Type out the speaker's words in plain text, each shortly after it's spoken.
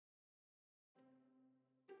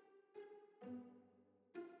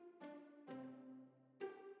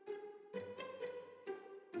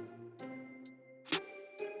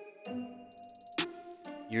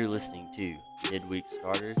You're listening to Midweek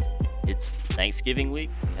Starters. It's Thanksgiving week.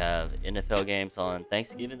 We have NFL games on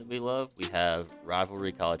Thanksgiving that we love. We have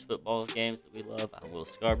rivalry college football games that we love. I'm Will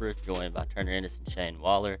Scarborough, joined by Turner Ennis and Shane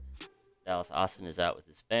Waller. Dallas Austin is out with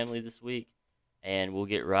his family this week, and we'll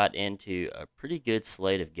get right into a pretty good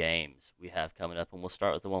slate of games we have coming up, and we'll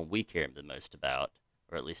start with the one we care the most about,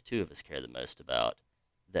 or at least two of us care the most about,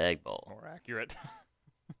 the Egg Bowl. More accurate.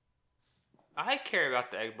 I care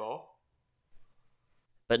about the Egg Bowl.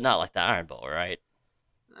 But not like the Iron Bowl, right?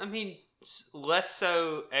 I mean, less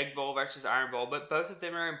so Egg Bowl versus Iron Bowl, but both of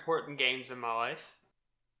them are important games in my life.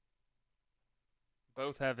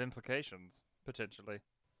 Both have implications, potentially.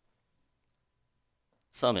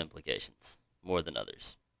 Some implications, more than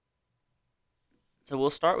others. So we'll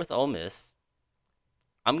start with Ole Miss.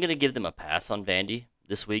 I'm going to give them a pass on Vandy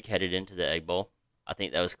this week headed into the Egg Bowl. I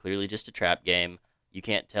think that was clearly just a trap game. You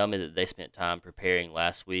can't tell me that they spent time preparing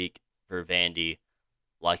last week for Vandy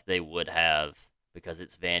like they would have, because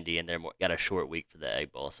it's Vandy and they're got a short week for the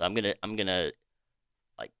Egg Bowl. So I'm gonna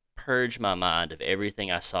like purge my mind of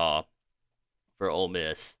everything I saw for Ole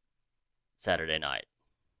Miss Saturday night.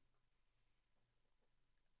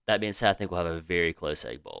 That being said, I think we'll have a very close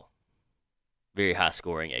Egg Bowl, very high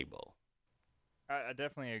scoring Egg Bowl. I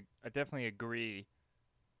definitely agree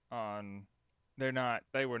on they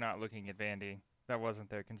were not looking at Vandy. That wasn't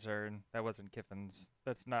their concern. That wasn't Kiffin's.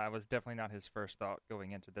 Was definitely not his first thought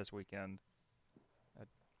going into this weekend.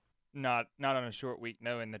 Not on a short week,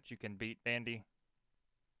 knowing that you can beat Vandy.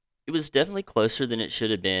 It was definitely closer than it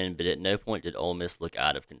should have been, but at no point did Ole Miss look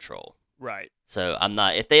out of control. Right. So I'm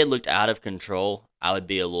not. If they had looked out of control, I would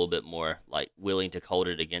be a little bit more like willing to hold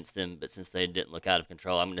it against them. But since they didn't look out of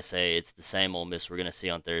control, I'm going to say it's the same Ole Miss we're going to see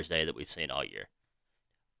on Thursday that we've seen all year.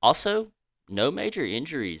 Also, no major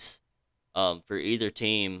injuries for either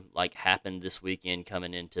team happened this weekend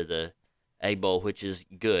coming into the Egg Bowl, which is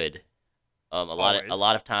good. A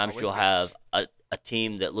lot of times Always you'll good. have a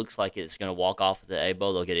team that looks like it's going to walk off with the Egg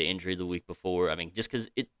Bowl. They'll get an injury the week before. I mean, just because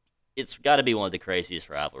it's got to be one of the craziest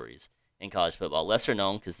rivalries in college football. Lesser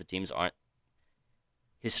known because the teams aren't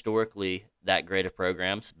historically that great of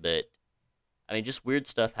programs, but I mean, just weird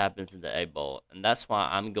stuff happens in the Egg Bowl, and that's why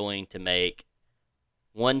I'm going to make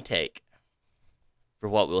one take for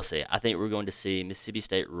what we'll see. I think we're going to see Mississippi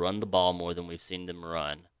State run the ball more than we've seen them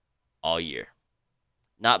run all year.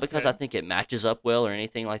 Not because I think it matches up well or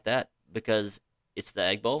anything like that, because it's the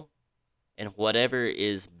Egg Bowl, and whatever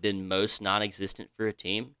is been most non-existent for a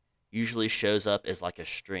team usually shows up as like a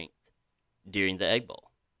strength during the Egg Bowl.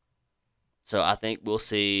 So I think we'll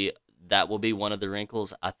see that will be one of the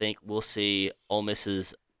wrinkles. I think we'll see Ole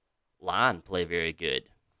Miss's line play very good.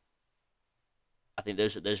 I think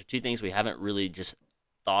those are two things we haven't really just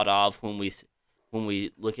thought of when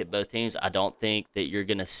we look at both teams. I don't think that you're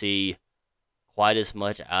going to see quite as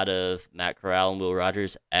much out of Matt Corral and Will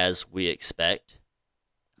Rogers as we expect.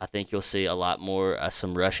 I think you'll see a lot more,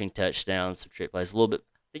 some rushing touchdowns, some trick plays, a little bit.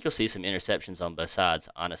 I think you'll see some interceptions on both sides,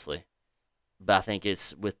 honestly. But I think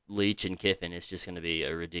it's with Leach and Kiffin, it's just going to be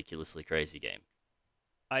a ridiculously crazy game.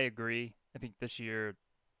 I agree. I think this year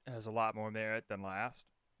has a lot more merit than last.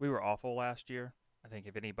 We were awful last year. I think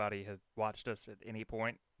if anybody has watched us at any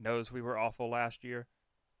point knows we were awful last year.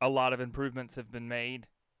 A lot of improvements have been made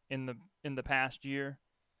in the past year,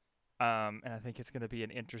 and I think it's going to be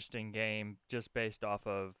an interesting game just based off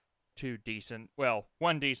of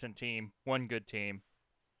one decent team, one good team.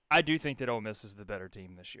 I do think that Ole Miss is the better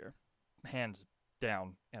team this year, hands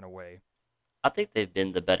down and away. I think they've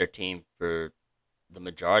been the better team for the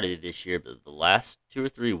majority of this year, but the last 2 or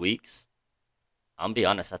 3 weeks, I'm going to be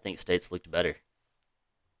honest, I think State's looked better.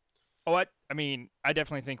 Oh, I mean, I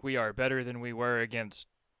definitely think we are better than we were against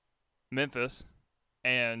Memphis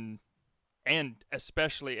and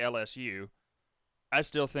especially LSU. I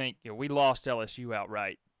still think we lost LSU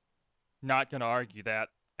outright. Not going to argue that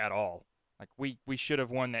at all. Like we should have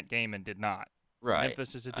won that game and did not. Right.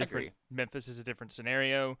 Memphis is a different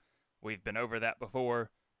scenario. We've been over that before.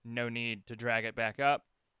 No need to drag it back up.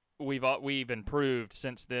 We've improved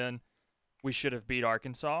since then. We should have beat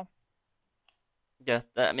Arkansas. Yeah,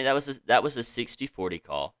 that was a 60-40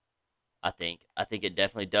 call. I think it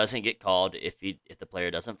definitely doesn't get called if the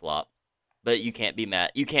player doesn't flop. But you can't be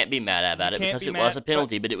mad. You can't be mad about it because it was a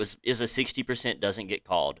penalty, but it is a 60% doesn't get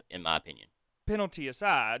called in my opinion. Penalty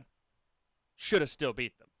aside, should have still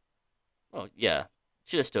beat them. Well, yeah,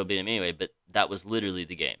 should have still beat him anyway, but that was literally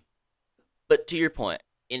the game. But to your point,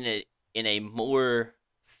 in a more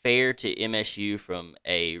fair to MSU from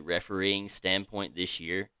a refereeing standpoint this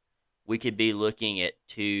year, we could be looking at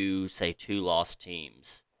two lost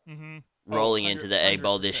teams rolling into the Egg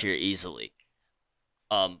Bowl this year easily.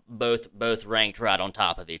 both ranked right on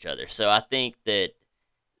top of each other. So I think that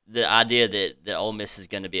the idea that Ole Miss is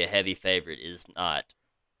going to be a heavy favorite is not.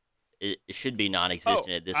 It should be Oh, non-existent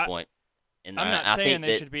at this I, point. And I'm not I saying think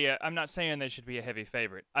they that should be. I'm not saying they should be a heavy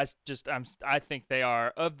favorite. I think they are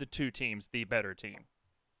of the two teams the better team.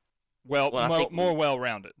 Well, well, I think more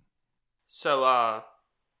well-rounded. So,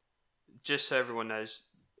 just so everyone knows,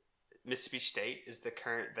 Mississippi State is the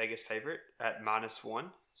current Vegas favorite at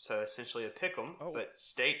 -1. So essentially a pick 'em, Oh. but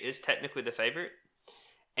State is technically the favorite.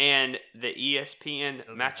 And the ESPN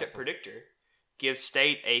Doesn't matchup help us. predictor gives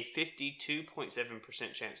State a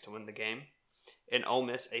 52.7% chance to win the game, and Ole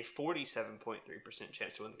Miss a 47.3%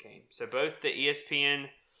 chance to win the game. So both the ESPN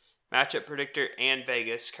matchup predictor and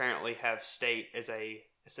Vegas currently have State as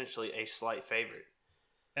essentially a slight favorite.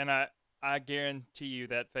 And I guarantee you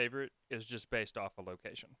that favorite is just based off a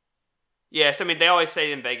location. Yes, I mean they always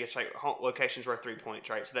say in Vegas like locations worth 3 points,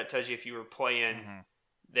 right? So that tells you if you were playing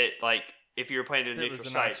that like if you were playing at a If it was neutral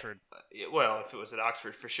in site. Oxford. Well, if it was at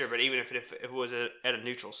Oxford for sure, but even if it was at a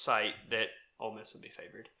neutral site, that Ole Miss would be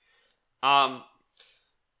favored. I'm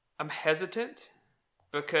hesitant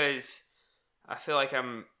because I feel like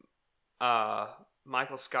I'm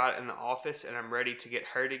Michael Scott in The Office and I'm ready to get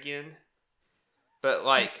hurt again. But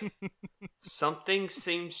like something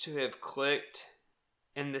seems to have clicked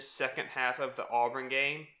in the second half of the Auburn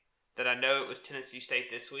game that I know it was Tennessee State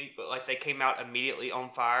this week, but like they came out immediately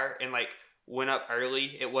on fire and like went up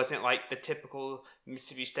early. It wasn't like the typical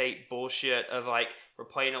Mississippi State bullshit of like we're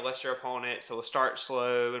playing a lesser opponent, so we'll start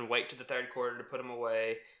slow and wait to the third quarter to put them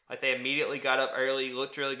away. Like they immediately got up early,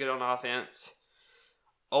 looked really good on offense.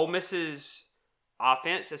 Ole Miss's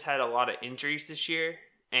offense has had a lot of injuries this year,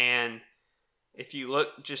 and if you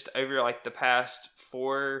look just over like the past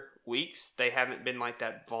 4 weeks, they haven't been like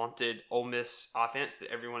that vaunted Ole Miss offense that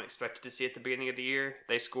everyone expected to see at the beginning of the year.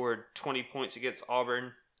 They scored 20 points against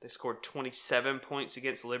Auburn. They scored 27 points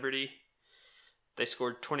against Liberty. They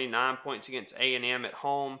scored 29 points against A&M at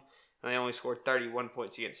home, and they only scored 31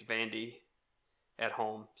 points against Vandy at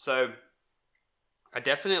home. So I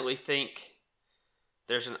definitely think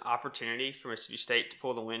there's an opportunity for Mississippi State to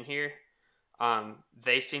pull the win here.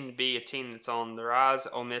 They seem to be a team that's on the rise.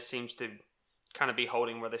 Ole Miss seems to kind of be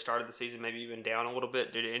holding where they started the season, maybe even down a little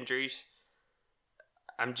bit due to injuries.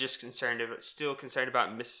 I'm just still concerned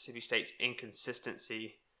about Mississippi State's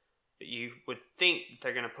inconsistency. You would think that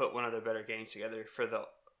they're going to put one of their better games together for the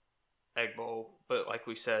Egg Bowl, but like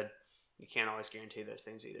we said, you can't always guarantee those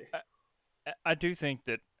things either. I do think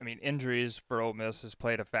that injuries for Ole Miss has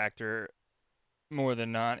played a factor more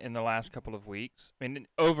than not in the last couple of weeks. I mean,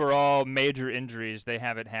 overall, major injuries they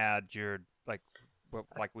haven't had. Like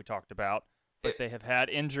we talked about, but they have had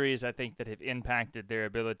injuries. I think that have impacted their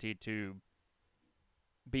ability to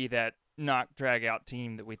be that knock drag out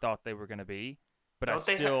team that we thought they were going to be. But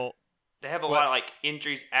They have a lot of like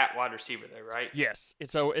injuries at wide receiver, though, right? Yes,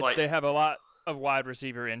 they have a lot of wide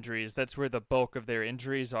receiver injuries. That's where the bulk of their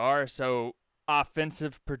injuries are. So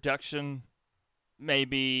offensive production,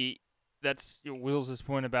 maybe. That's Wills'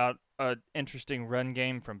 point about an interesting run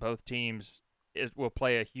game from both teams. It will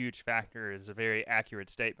play a huge factor. Is a very accurate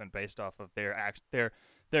statement based off of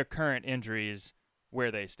their current injuries,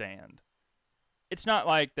 where they stand. It's not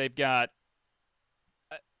like they've got,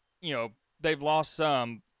 they've lost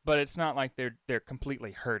some, but it's not like they're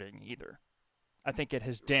completely hurting either. I think it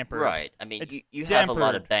has dampened. Right. I mean, you have a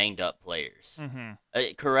lot of banged up players,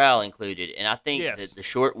 Corral included, and I think that the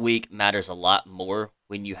short week matters a lot more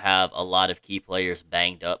when you have a lot of key players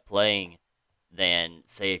banged up playing than,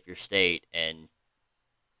 say, if you're State and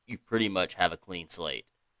you pretty much have a clean slate.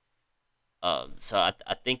 So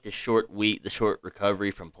I think the short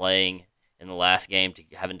recovery from playing in the last game to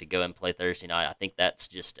having to go and play Thursday night, I think that's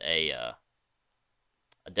just a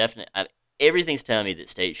definite. Everything's telling me that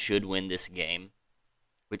State should win this game,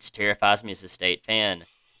 which terrifies me as a State fan.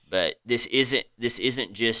 But this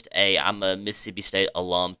isn't just I'm a Mississippi State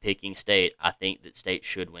alum picking State. I think that State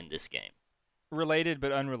should win this game. Related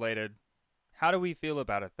but unrelated, how do we feel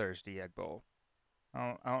about a Thursday Egg Bowl?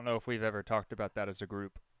 I don't know if we've ever talked about that as a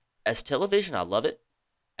group. As television, I love it.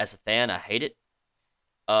 As a fan, I hate it.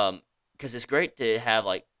 Because it's great to have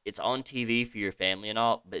it's on TV for your family and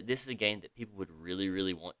all, but this is a game that people would really,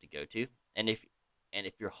 really want to go to. And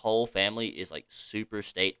if your whole family is super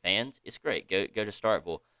State fans, it's great. Go to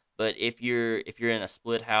Starkville. But if you're in a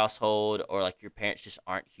split household or your parents just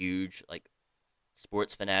aren't huge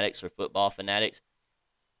sports fanatics or football fanatics,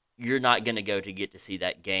 you're not gonna go to get to see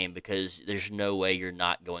that game because there's no way you're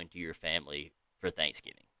not going to your family for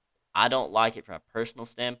Thanksgiving. I don't like it from a personal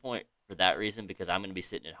standpoint for that reason because I'm gonna be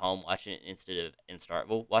sitting at home watching it instead of in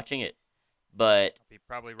Starkville watching it. But I'll be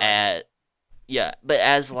probably right. Yeah, but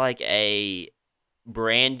as like a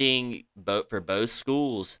branding for both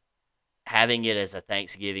schools, having it as a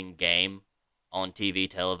Thanksgiving game on TV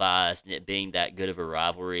televised and it being that good of a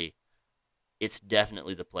rivalry, it's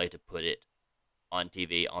definitely the play to put it on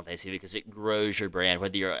TV on Thanksgiving because it grows your brand.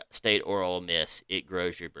 Whether you're a State or Ole Miss, it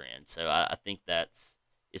grows your brand. So I think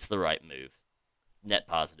it's the right move. Net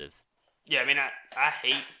positive. Yeah, I mean, I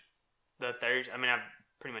hate the Thursday. I mean, I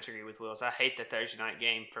pretty much agree with Wills. I hate the Thursday night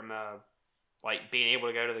game from like being able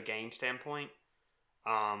to go to the game standpoint.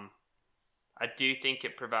 I do think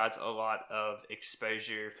it provides a lot of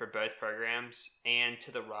exposure for both programs and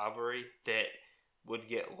to the rivalry that would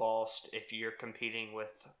get lost if you're competing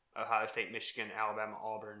with Ohio State, Michigan, Alabama,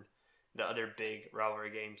 Auburn, the other big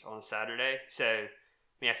rivalry games on a Saturday. So, I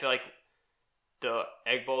mean, I feel like the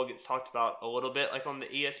Egg Bowl gets talked about a little bit, like on the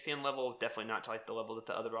ESPN level, definitely not to like the level that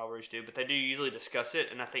the other rivalries do, but they do usually discuss it,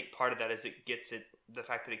 and I think part of that is the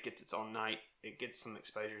fact that it gets its own night, it gets some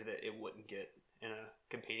exposure that it wouldn't get in a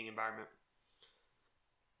competing environment.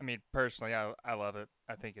 I mean, personally, I love it.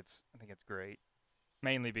 I think it's great,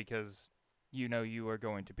 mainly because you are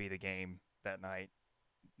going to be the game that night.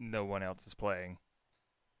 No one else is playing.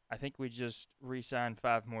 I think we just re-signed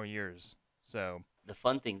 5 more years. So The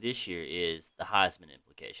fun thing this year is the Heisman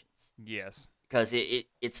implications. yes, Because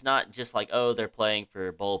it's not just like, oh, they're playing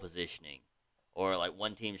for bowl positioning or like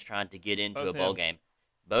one team's trying to get into Both a bowl in. game.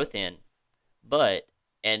 Both in. But,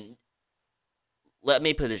 and let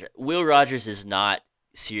me put this right. Will Rogers is not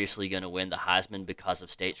seriously going to win the Heisman because of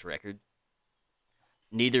State's record.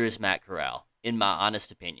 Neither is Matt Corral, in my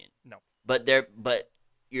honest opinion. no. But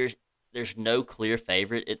there's no clear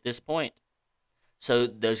favorite at this point. So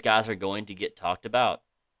those guys are going to get talked about.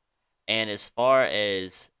 And as far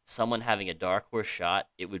as someone having a dark horse shot,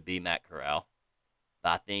 it would be Matt Corral. But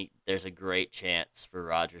I think there's a great chance for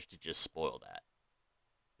Rodgers to just spoil that.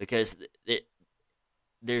 Because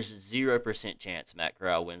there's 0% chance Matt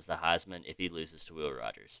Corral wins the Heisman if he loses to Will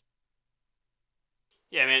Rogers.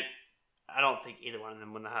 Yeah, I mean, I don't think either one of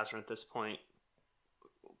them win the Heisman at this point.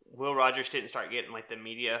 Will Rogers didn't start getting like the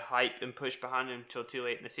media hype and push behind him until too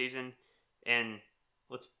late in the season. And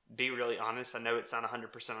let's be really honest. I know it's not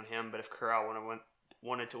 100% on him, but if Corral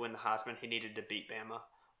wanted to win the Heisman, he needed to beat Bama.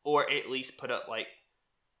 Or at least put up like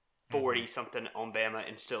 40-something on Bama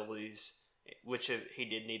and still lose, which he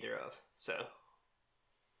did neither of. So,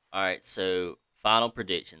 All right, so final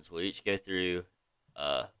predictions. We'll each go through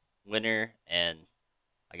winner and,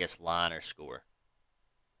 I guess, line or score.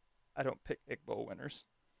 I don't pick Egg Bowl winners.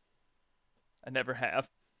 I never have.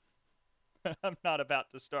 I'm not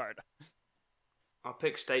about to start. I'll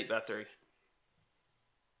pick State by 3.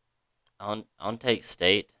 I'll take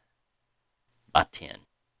State by 10.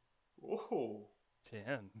 Ooh.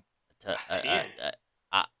 10. To- 10.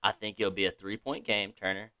 I think it'll be a 3-point game,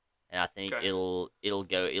 Turner, and I think Okay. it'll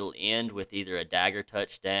end with either a dagger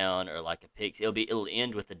touchdown or like a pick. It'll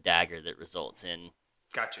end with a dagger that results in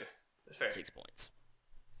Gotcha. That's fair. 6 points.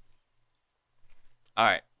 All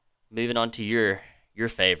right, moving on to your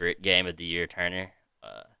favorite game of the year, Turner.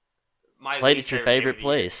 My Played least at your favorite game favorite of the year.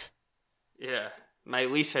 place. Yeah. My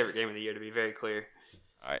least favorite game of the year, to be very clear.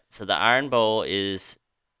 All right, so the Iron Bowl is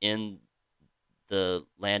in the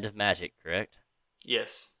land of magic, correct?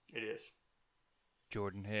 Yes, it is.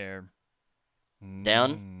 Jordan Hare.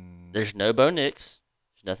 Down. There's no Bo Nix.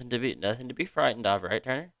 There's nothing to be frightened of, right,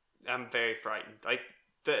 Turner? I'm very frightened. Like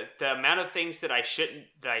the amount of things that I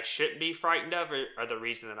shouldn't be frightened of are the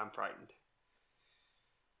reason that I'm frightened.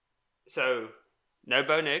 So, no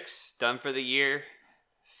Bo Nix, done for the year.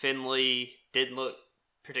 Finley didn't look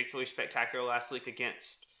particularly spectacular last week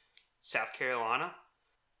against South Carolina.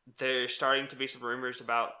 There's starting to be some rumors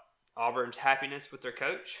about Auburn's happiness with their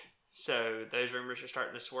coach. So those rumors are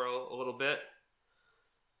starting to swirl a little bit.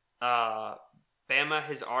 Bama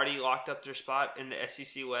has already locked up their spot in the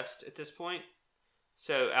SEC West at this point.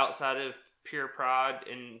 So outside of pure pride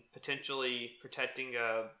and potentially protecting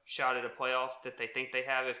a shot at a playoff that they think they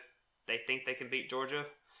have if they think they can beat Georgia,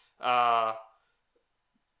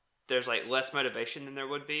 there's like less motivation than there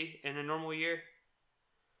would be in a normal year.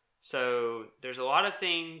 So there's a lot of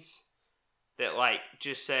things that like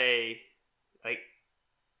just say like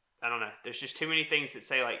I don't know. There's just too many things that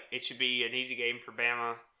say like it should be an easy game for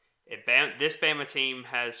Bama. This Bama team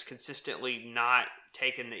has consistently not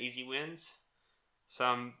taken the easy wins, so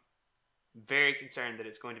I'm very concerned that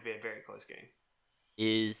it's going to be a very close game.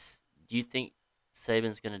 Do you think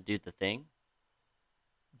Saban's gonna do the thing?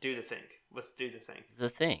 Do the thing. Let's do the thing. The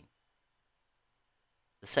thing.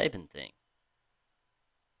 The Saban thing.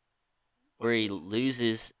 Where he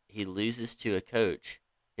loses to a coach.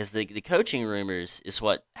 Because the coaching rumors is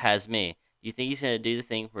what has me. You think he's going to do the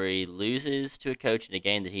thing where he loses to a coach in a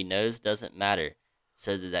game that he knows doesn't matter,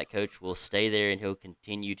 so that that coach will stay there and he'll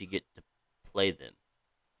continue to get to play them,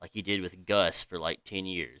 like he did with Gus for like 10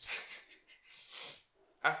 years?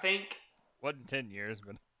 I think Wasn't 10 years,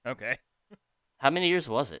 but okay. How many years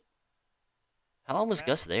was it? How long was Matt?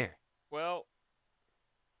 Gus there? Well,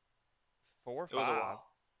 4 or 5. it was a while.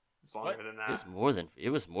 It's longer What? than It that. was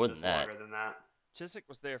more than that. Longer than that. Chiswick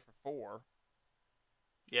was there for 4.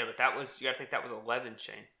 Yeah, but that was, you gotta think that was 11,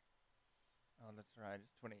 Shane. Oh, that's right.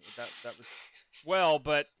 It's 20. That was well,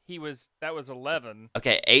 but that was 11.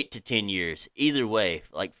 Okay, 8 to 10 years. Either way,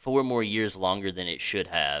 like 4 more years longer than it should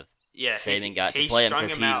have. Yeah, Saban got to play him strung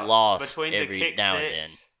because he out lost between the every kick now six, and then.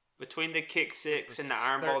 Between the kick six was and the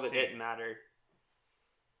iron ball that 13. didn't matter.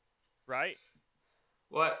 Right?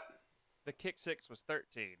 What? The kick 6 was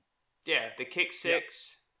 13. Yeah, the kick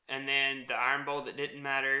six, and then the iron bowl that didn't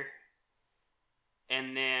matter,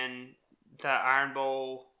 and then the iron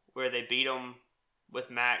bowl where they beat him with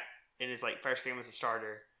Mac in his like first game as a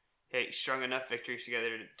starter. He strung enough victories together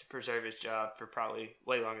to preserve his job for probably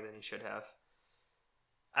way longer than he should have.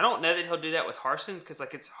 I don't know that he'll do that with Harsin because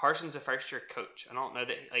like it's Harsin's a first year coach. I don't know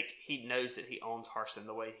that like he knows that he owns Harsin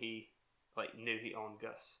the way he like knew he owned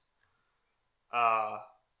Gus.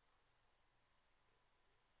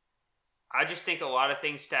 I just think a lot of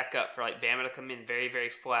things stack up for like Bama to come in very, very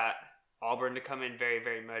flat, Auburn to come in very,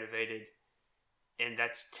 very motivated, and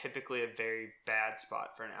that's typically a very bad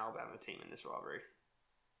spot for an Alabama team in this rivalry.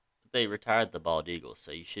 They retired the bald eagle,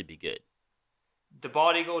 so you should be good. The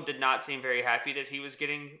bald eagle did not seem very happy that he was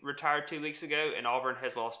getting retired 2 weeks ago, and Auburn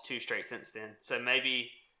has lost 2 straight since then. So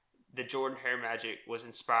maybe the Jordan Hare magic was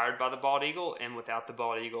inspired by the bald eagle, and without the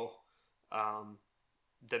bald eagle,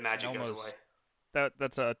 the magic goes away.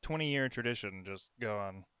 That's a 20-year tradition just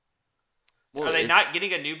gone. Well, Are they it's- not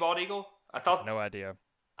getting a new bald eagle? I thought. No idea.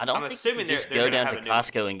 I don't I'm think assuming you just they're go gonna down have to a new one.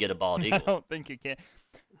 Costco and get a bald I eagle. don't think you can.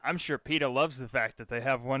 I'm sure PETA loves the fact that they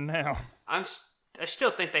have one now. I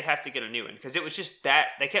still think they have to get a new one because it was just that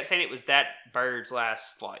they kept saying it was that bird's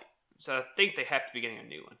last flight. So I think they have to be getting a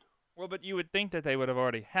new one. Well, but you would think that they would have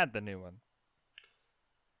already had the new one.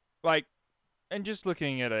 Like, and just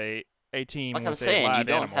looking at a team Like with I'm a saying, live you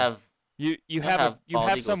don't animal, have. you don't have have you bald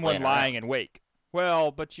have eagles someone laying lying around. in wait.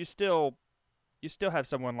 Well, but you still have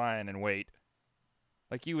someone lying in wait.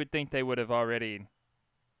 Like you would think they would have already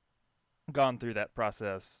gone through that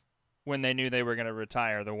process when they knew they were going to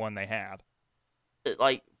retire the one they had.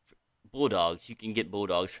 Like bulldogs, you can get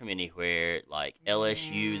bulldogs from anywhere. Like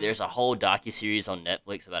LSU, there's a whole docuseries on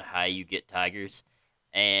Netflix about how you get tigers,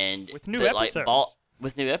 and With new but, like, episodes.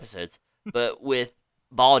 with new episodes. But with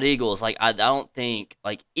bald eagles, like I don't think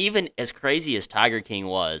like even as crazy as Tiger King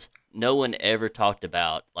was, no one ever talked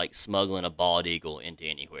about like smuggling a bald eagle into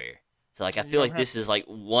anywhere. So like I You feel don't like this is like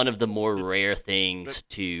one of the more rare things but-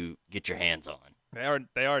 to get your hands on.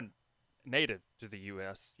 They are native to the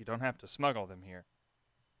U.S. You don't have to smuggle them here.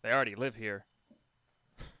 They already live here.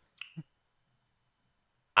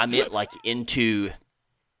 I meant like into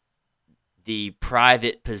the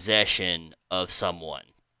private possession of someone.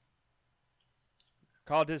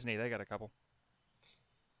 Call Disney. They got a couple.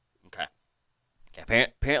 Okay.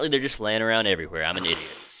 Apparently they're just laying around everywhere. I'm an idiot.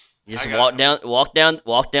 You just I got walk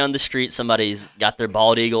down the street. Somebody's got their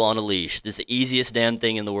bald eagle on a leash. This is the easiest damn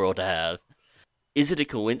thing in the world to have. Is it a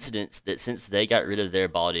coincidence that since they got rid of their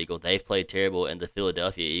bald eagle, they've played terrible and the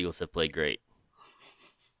Philadelphia Eagles have played great?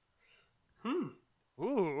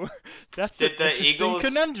 Ooh, that's Did an the interesting Eagles-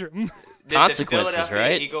 conundrum. Did Consequences, the Philadelphia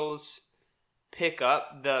right? Eagles pick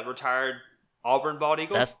up the retired Auburn bald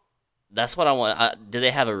eagle? That's what I want. Do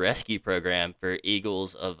they have a rescue program for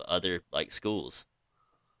eagles of other like schools?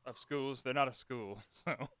 Of schools, they're not a school,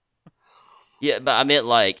 so Yeah, but I meant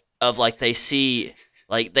like they see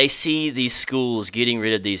these schools getting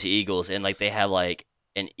rid of these eagles and like they have like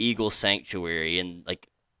an eagle sanctuary and like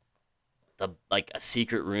a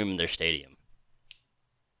secret room in their stadium.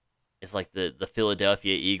 It's like the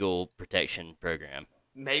Philadelphia Eagle Protection Program.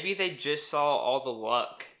 Maybe they just saw all the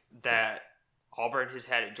luck that Auburn has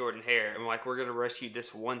had at Jordan Hare, and like we're gonna rescue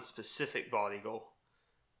this one specific bald eagle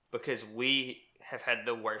because we have had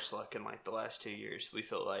the worst luck in like the last 2 years. We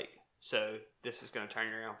feel like so this is gonna turn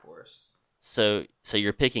it around for us. So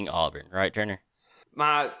you're picking Auburn, right, Turner?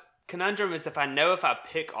 My conundrum is if I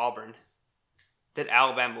pick Auburn, that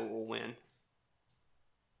Alabama will win.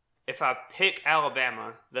 If I pick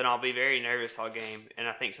Alabama, then I'll be very nervous all game, and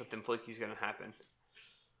I think something fluky is going to happen.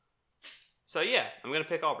 So yeah, I'm going to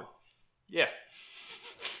pick Auburn. Yeah.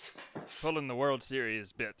 it's pulling the World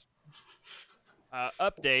Series bit.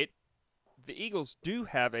 Update: the Eagles do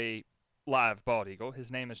have a live bald eagle.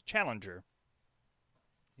 His name is Challenger.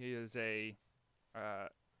 He is a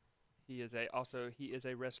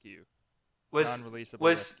rescue. Non-releasable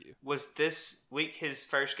Was rescue. was this week his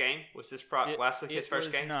first game? Was this last week his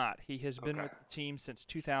first game? It was not. He has been Okay. with the team since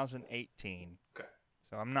 2018. Okay.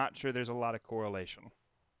 So I'm not sure there's a lot of correlation.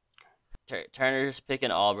 Turner's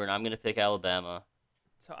picking Auburn. I'm gonna pick Alabama.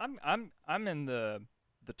 So I'm in the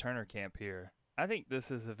Turner camp here. I think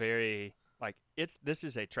this is a very this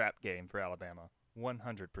is a trap game for Alabama.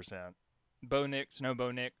 100%. Bo Nix, no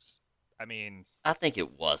Bo Nix. I mean, I think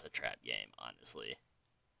it was a trap game, honestly.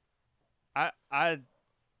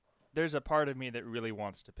 There's a part of me that really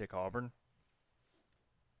wants to pick Auburn.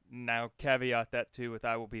 Now, caveat that too with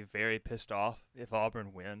I will be very pissed off if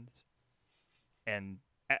Auburn wins, and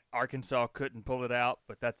Arkansas couldn't pull it out.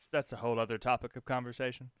 But that's a whole other topic of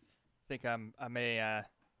conversation. I think I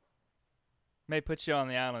may put you on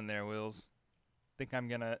the island there, Wills. I think I'm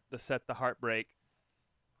gonna set the heartbreak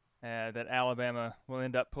that Alabama will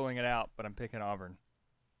end up pulling it out, but I'm picking Auburn.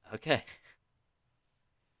 Okay.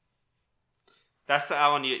 That's the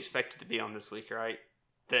island you expected to be on this week, right?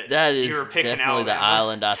 That is you were picking definitely the Alabama.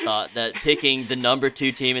 island I thought that picking the number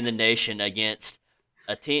 2 team in the nation against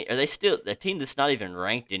a team. Are they still a team that's not even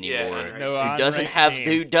ranked anymore? unranked. No,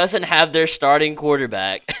 Who doesn't have their starting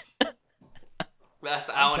quarterback? That's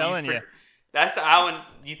the I'm island. telling you. That's the island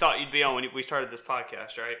you thought you'd be on when we started this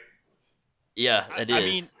podcast, right? Yeah, it is. I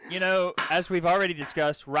mean, as we've already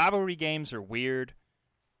discussed, rivalry games are weird.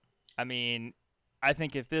 I mean, I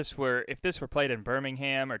think if this were played in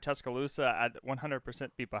Birmingham or Tuscaloosa, I'd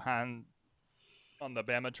 100% be behind on the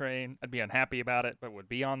Bama train. I'd be unhappy about it, but would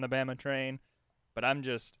be on the Bama train. But I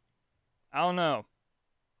don't know.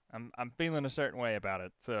 I'm feeling a certain way about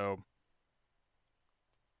it. So,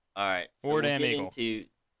 all right. So Ford and Eagle.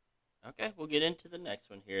 Okay, we'll get into the next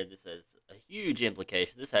one here. This has a huge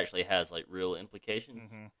implication. This actually has real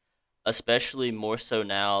implications, especially more so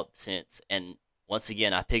now since. And once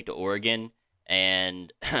again, I picked Oregon.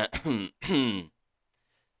 And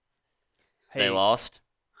they lost.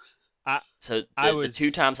 The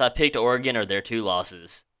 2 times I picked Oregon are their 2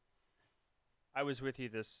 losses. I was with you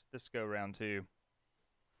this go round too.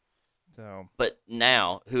 So, but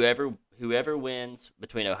now whoever wins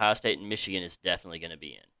between Ohio State and Michigan is definitely going to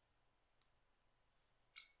be in.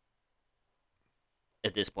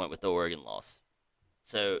 At this point with the Oregon loss,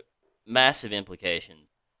 so massive implications.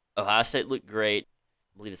 Ohio State looked great.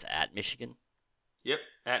 I believe it's at Michigan. Yep,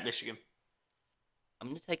 at Michigan. I'm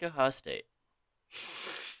going to take Ohio State.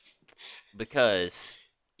 Because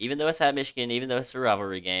even though it's at Michigan, even though it's a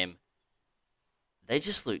rivalry game, they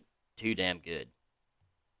just looked too damn good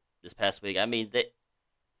this past week. I mean,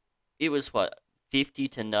 it was,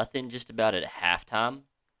 50-0 just about at halftime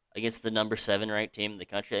against the number 7 ranked team in the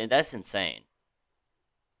country. And that's insane.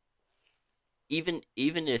 Even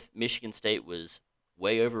if Michigan State was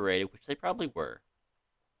way overrated, which they probably were,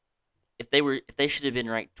 if they should have been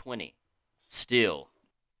ranked 20, still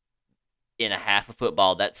in a half of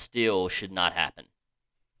football, that still should not happen.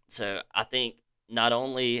 So I think not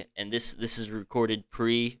only, and this is recorded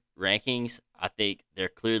pre-rankings, I think they're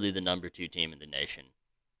clearly the number 2 team in the nation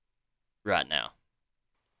right now.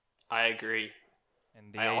 I agree.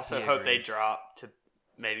 And I also hope they drop to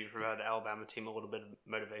maybe provide the Alabama team a little bit of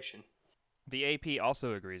motivation. The AP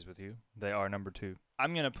also agrees with you. They are number 2.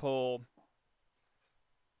 I'm gonna pull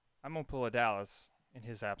a Dallas in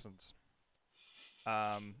his absence.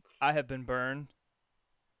 I have been burned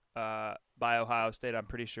by Ohio State. I'm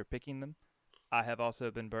pretty sure picking them. I have also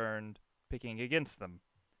been burned picking against them.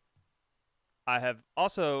 I have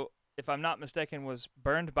also, if I'm not mistaken, was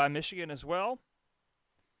burned by Michigan as well.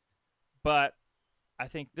 But I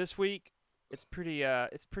think this week it's pretty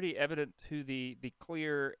evident who the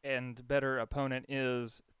clear and better opponent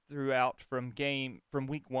is throughout from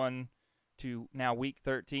week 1 to now week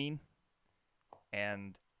 13,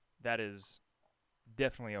 and that is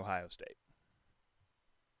definitely Ohio State.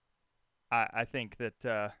 I think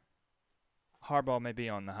that Harbaugh may be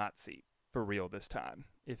on the hot seat for real this time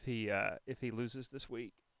if he loses this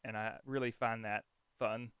week, and I really find that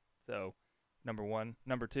fun. So, number 1,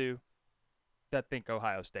 number 2, I think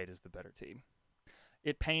Ohio State is the better team.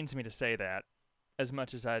 It pains me to say that, as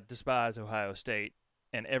much as I despise Ohio State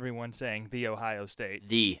and everyone saying the Ohio State.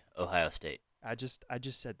 The Ohio State. I just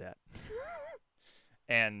said that.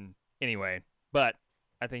 And anyway, but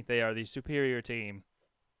I think they are the superior team,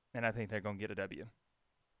 and I think they're going to get a W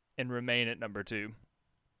and remain at number 2.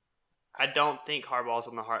 I don't think Harbaugh's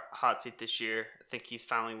on the hot seat this year. I think he's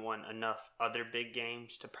finally won enough other big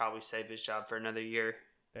games to probably save his job for another year.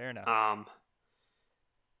 Fair enough.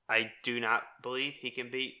 I do not believe he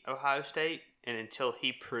can beat Ohio State, and until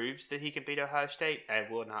he proves that he can beat Ohio State, I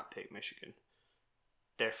will not pick Michigan.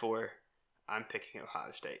 Therefore, I'm picking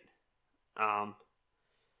Ohio State. Ohio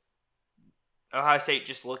State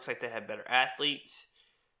just looks like they have better athletes.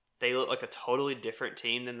 They look like a totally different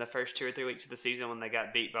team than the first 2 or 3 weeks of the season when they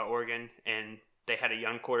got beat by Oregon, and they had a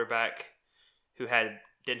young quarterback who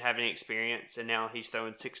didn't have any experience, and now he's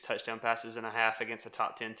throwing 6 touchdown passes and a half against a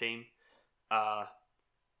top 10 team. To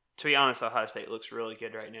be honest, Ohio State looks really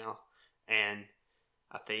good right now, and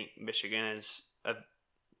I think Michigan is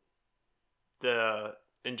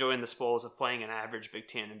enjoying the spoils of playing an average Big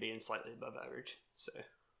Ten and being slightly above average. So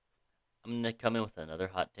I'm going to come in with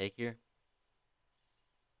another hot take here.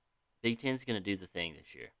 Big Ten's going to do the thing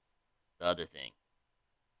this year. The other thing.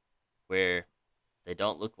 Where they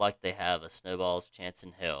don't look like they have a snowball's chance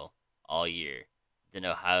in hell all year. Then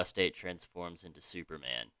Ohio State transforms into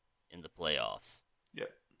Superman in the playoffs.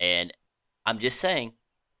 Yep. And I'm just saying,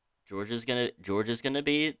 Georgia's gonna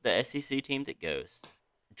be the SEC team that goes.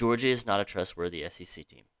 Georgia is not a trustworthy SEC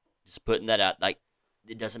team. Just putting that out. Like,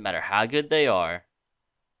 it doesn't matter how good they are,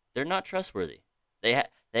 they're not trustworthy.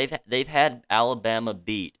 They've had Alabama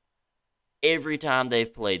beat every time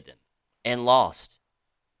they've played them and lost.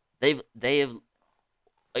 They have,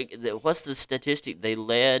 like, what's the statistic? They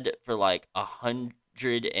led for like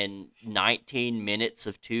 119 minutes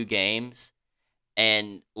of 2 games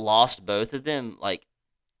and lost both of them. Like,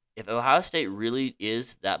 if Ohio State really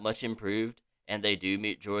is that much improved and they do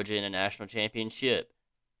meet Georgia in a national championship,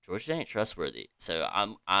 Georgia ain't trustworthy. So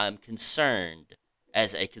I'm concerned,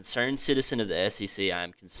 as a concerned citizen of the SEC,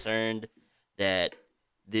 I'm concerned that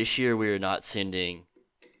this year we are not sending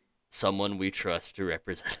someone we trust to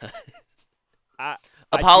represent us.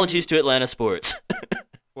 Apologies to Atlanta sports.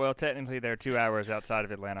 Well, technically they're 2 hours outside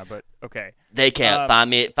of Atlanta, but okay. They can't find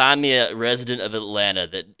me a resident of Atlanta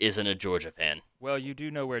that isn't a Georgia fan. Well, you do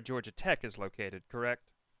know where Georgia Tech is located, correct?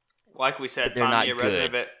 Like we said, They're find not me a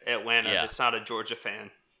resident good. of Atlanta Yeah. that's not a Georgia fan.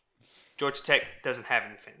 Georgia Tech doesn't have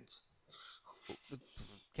any fans.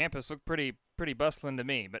 Campus looked pretty bustling to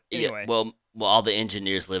me, but anyway. Yeah, well, all the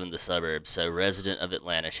engineers live in the suburbs, so resident of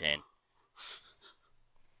Atlanta, Shane.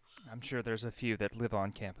 I'm sure there's a few that live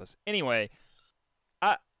on campus. Anyway,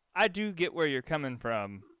 I do get where you're coming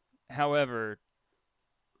from. However,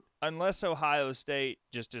 unless Ohio State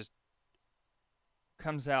just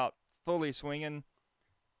comes out fully swinging,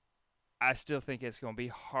 I still think it's going to be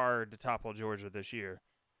hard to topple Georgia this year.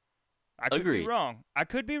 I could Agreed. be wrong. I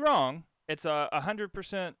could be wrong. It's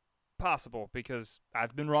 100% possible because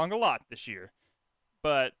I've been wrong a lot this year,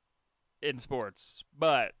 but in sports.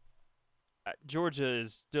 But Georgia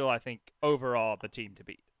is still, I think, overall the team to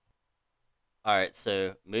beat. All right,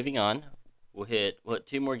 so moving on, we'll hit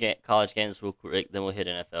 2 more college games real quick, then we'll hit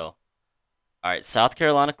NFL. All right, South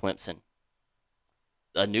Carolina, Clemson,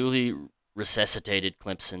 a newly resuscitated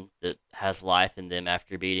Clemson that has life in them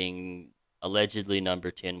after beating allegedly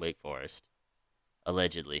number 10 Wake Forest,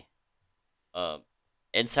 allegedly.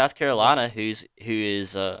 And South Carolina, who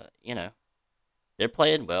is they're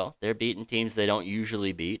playing well. They're beating teams they don't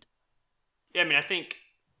usually beat. Yeah, I mean, I think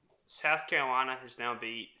South Carolina has now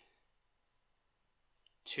beat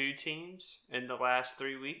 2 teams in the last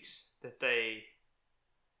 3 weeks that they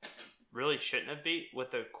really shouldn't have beat,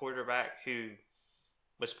 with a quarterback who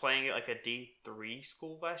was playing at like a D3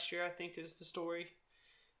 school last year, I think is the story,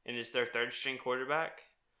 and is their 3rd string quarterback.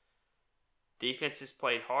 Defense has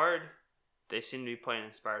played hard. They seem to be playing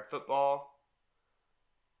inspired football.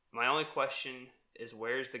 My only question is,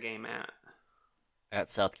 where's the game at? At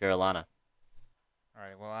South Carolina. All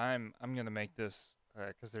right. Well, I'm going to make this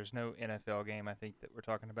because there's no NFL game I think that we're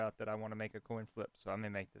talking about that I want to make a coin flip. So I'm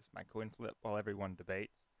going to make this my coin flip while everyone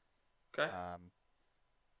debates. Okay.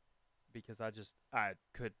 Because I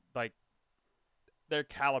could, like, their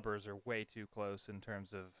calibers are way too close in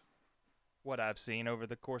terms of what I've seen over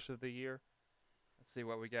the course of the year. Let's see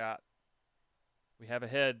what we got. We have a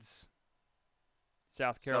heads.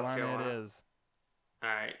 South Carolina. It is. All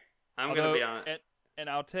right. I'm going to be on it. And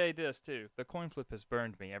I'll tell you this, too. The coin flip has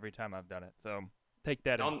burned me every time I've done it. So take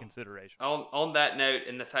that into consideration. On that note,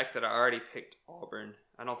 and the fact that I already picked Auburn,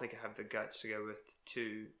 I don't think I have the guts to go with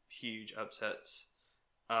 2 huge upsets.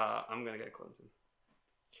 I'm going to go Clemson.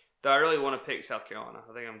 Though I really want to pick South Carolina.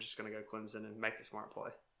 I think I'm just going to go Clemson and make the smart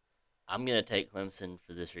play. I'm going to take Clemson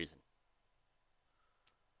for this reason.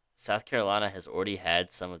 South Carolina has already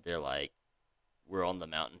had some of their, like, we're on the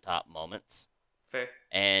mountaintop moments. Fair.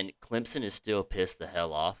 And Clemson is still pissed the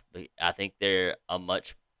hell off. But I think they're a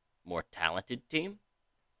much more talented team.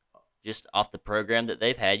 Just off the program that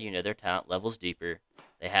they've had, their talent level's deeper.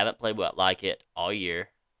 They haven't played like it all year.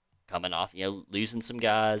 Coming off, losing some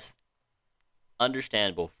guys.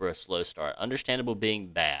 Understandable for a slow start. Understandable being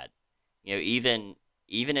bad. Even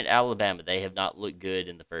even at Alabama, they have not looked good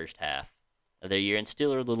in the first half of their year and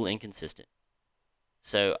still are a little inconsistent.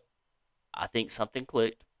 So I think something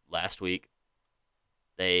clicked last week.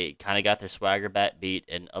 They kind of got their swagger back, beat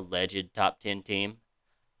an alleged top 10 team.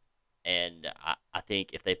 And I think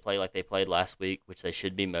if they play like they played last week, which they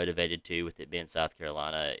should be motivated to with it being South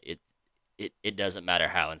Carolina, it doesn't matter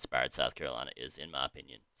how inspired South Carolina is, in my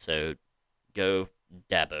opinion. So go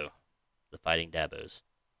Dabo, the Fighting Dabos.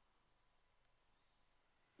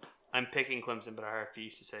 I'm picking Clemson, but I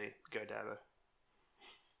refuse to say go Dabo.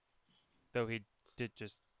 Though he did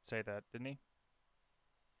just say that, didn't he?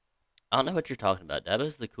 I don't know what you're talking about.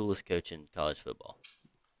 Dabo's the coolest coach in college football.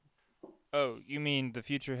 Oh, you mean the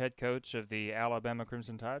future head coach of the Alabama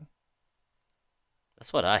Crimson Tide?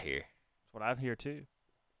 That's what I hear. That's what I've heard too.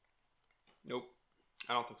 Nope.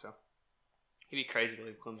 I don't think so. He'd be crazy to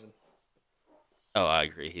leave Clemson. Oh, I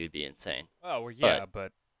agree. He would be insane. Oh, well, yeah,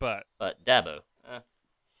 but But Dabo.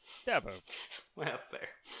 Dabo. Well, fair.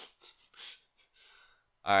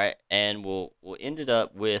 All right, and we'll end it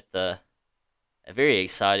up with a very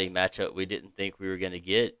exciting matchup we didn't think we were going to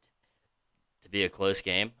get to be a close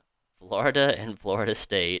game. Florida and Florida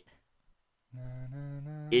State.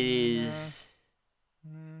 It is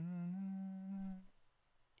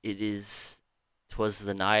 'twas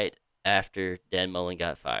the night after Dan Mullen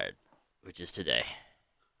got fired, which is today.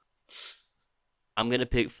 I'm gonna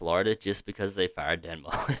pick Florida just because they fired Dan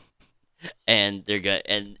Mullen, and they're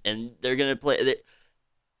gonna play.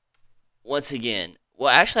 Once again, well,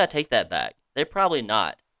 actually, I take that back. They're probably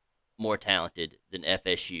not more talented than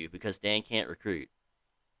FSU because Dan can't recruit.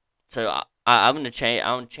 So I'm gonna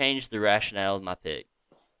change the rationale of my pick.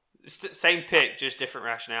 Same pick, just different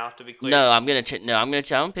rationale. To be clear. No, I'm gonna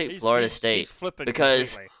pick Florida State He's flipping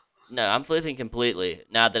because completely. no, I'm flipping completely.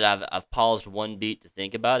 Now that I've paused one beat to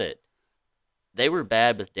think about it, they were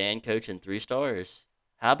bad with Dan coaching 3 stars.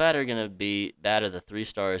 How bad are the 3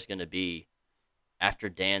 stars gonna be after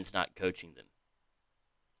Dan's not coaching them,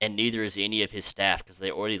 and neither is any of his staff because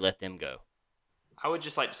they already let them go. I would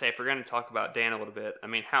just like to say, if we're going to talk about Dan a little bit, I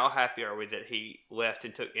mean, how happy are we that he left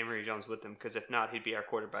and took Emory Jones with him? Because if not, he'd be our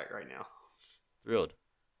quarterback right now. Thrilled.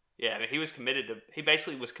 Yeah, I mean, he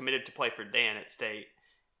basically was committed to play for Dan at State,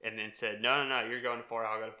 and then said, no, you're going to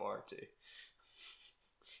Florida, I'll go to Florida too.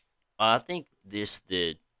 I think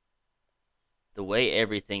the way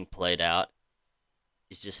everything played out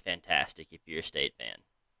is just fantastic if you're a State fan,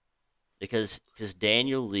 because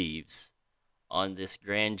Daniel leaves on this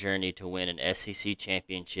grand journey to win an SEC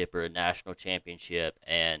championship or a national championship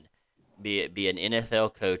and be an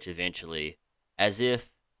NFL coach eventually, as if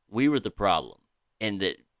we were the problem, and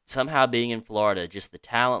that somehow being in Florida, just the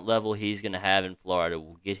talent level he's going to have in Florida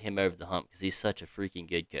will get him over the hump because he's such a freaking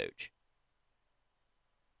good coach.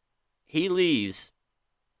 He leaves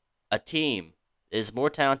a team that is more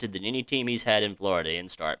talented than any team he's had in Florida in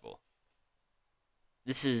Starkville.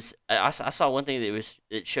 This is I saw one thing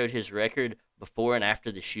that showed his record before and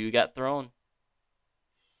after the shoe got thrown.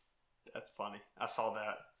 That's funny. I saw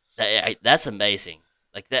that. That's amazing.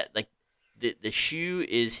 Like the shoe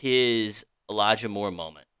is his Elijah Moore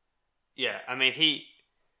moment. Yeah, I mean,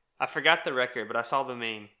 I forgot the record, but I saw the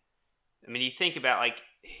meme. I mean, you think about, like,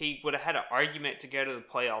 he would have had an argument to go to the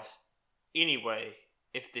playoffs anyway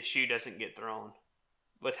if the shoe doesn't get thrown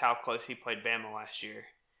with how close he played Bama last year.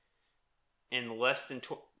 And less than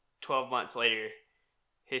 12 months later,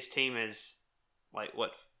 his team is, like,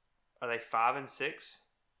 what, are they 5-6?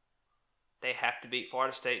 They have to beat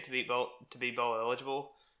Florida State to be bowl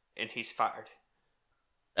eligible, and he's fired.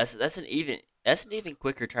 That's an even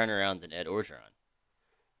quicker turnaround than Ed Orgeron.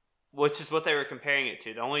 Which is what they were comparing it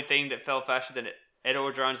to. The only thing that fell faster than Ed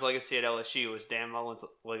Orgeron's legacy at LSU was Dan Mullen's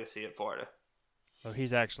legacy at Florida. So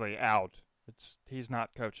he's actually out. He's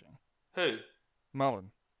not coaching. Who?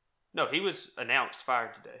 Mullen. No, he was announced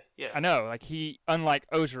fired today. Yeah. I know. Like, unlike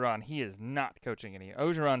Orgeron, he is not coaching any.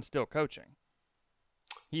 Orgeron's still coaching.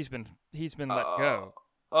 He's been let go.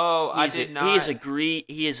 Oh, I did not.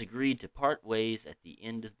 He has agreed to part ways at the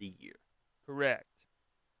end of the year. Correct.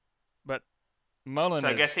 But Mullen. So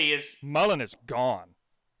I guess he is. Mullen is gone.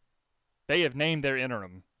 They have named their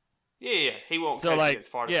interim. Yeah. He won't coach against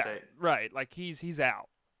Florida State. Right. Like, he's out.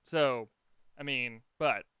 So, I mean,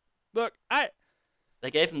 but look,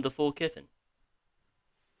 They gave him the full Kiffin.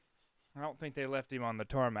 I don't think they left him on the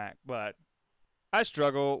tarmac, but I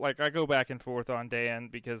struggle. Like, I go back and forth on Dan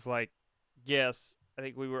because, like, yes, I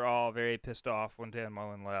think we were all very pissed off when Dan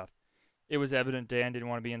Mullen left. It was evident Dan didn't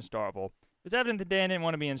want to be in Starkville. It was evident that Dan didn't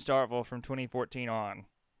want to be in Starkville from 2014 on.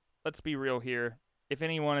 Let's be real here. If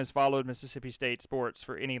anyone has followed Mississippi State sports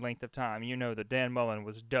for any length of time, you know that Dan Mullen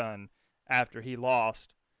was done after he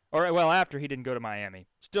lost Or, well, after he didn't go to Miami.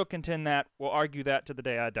 Still contend that. We'll argue that to the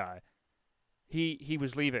day I die. He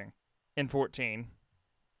was leaving in 14,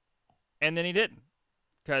 and then he didn't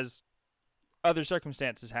because other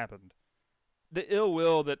circumstances happened. The ill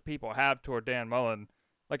will that people have toward Dan Mullen,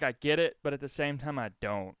 like, I get it, but at the same time, I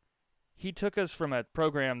don't. He took us from a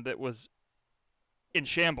program that was in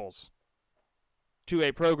shambles to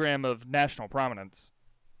a program of national prominence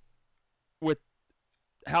with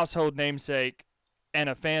household namesake and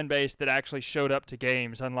a fan base that actually showed up to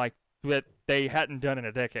games, unlike what they hadn't done in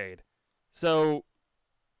a decade. So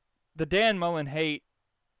the Dan Mullen hate,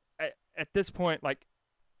 at this point, like,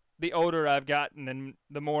 the older I've gotten and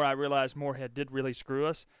the more I realize Moorhead did really screw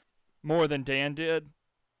us, more than Dan did,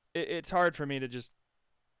 it's hard for me to just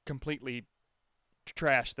completely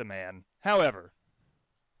trash the man. However,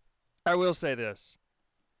 I will say this.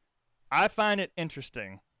 I find it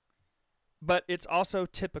interesting, but it's also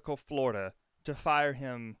typical Florida to fire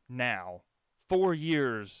him now, 4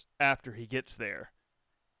 years after he gets there.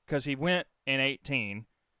 Because he went in 18.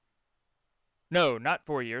 No, not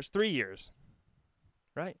 4 years, 3 years.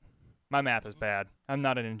 Right? My math is bad. I'm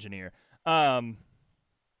not an engineer.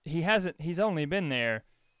 He's only been there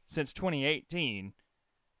since 2018,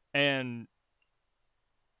 and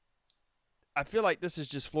I feel like this is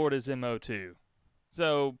just Florida's MO too.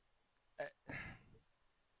 So,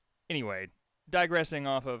 anyway, digressing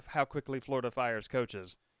off of how quickly Florida fires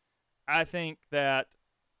coaches, I think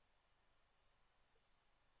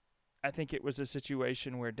it was a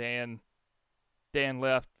situation where Dan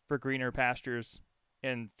left for greener pastures,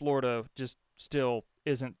 and Florida just still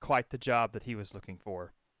isn't quite the job that he was looking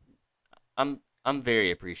for. I'm very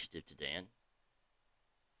appreciative to Dan.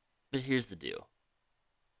 But here's the deal.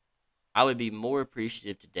 I would be more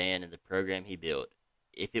appreciative to Dan and the program he built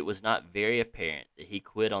if it was not very apparent that he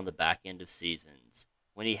quit on the back end of seasons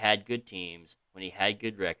when he had good teams, when he had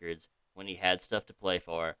good records, when he had stuff to play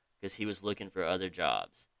for, because he was looking for other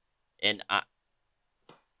jobs. And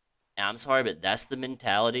I'm sorry, but that's the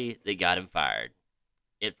mentality that got him fired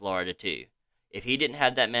in Florida too. If he didn't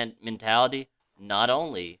have that mentality, not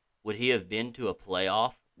only would he have been to a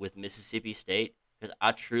playoff with Mississippi State, because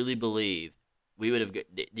I truly believe we would have,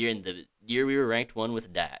 during the year we were ranked 1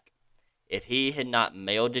 with Dak, if he had not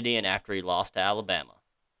mailed it in after he lost to Alabama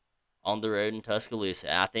on the road in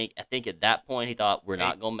Tuscaloosa, I think at that point he thought we're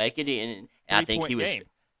not going to make it in, and I think he was, game.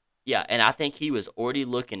 yeah, and I think he was already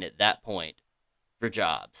looking at that point for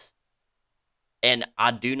jobs. And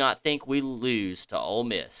I do not think we lose to Ole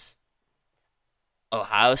Miss.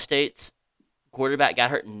 Ohio State's quarterback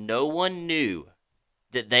got hurt. No one knew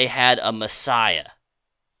that they had a messiah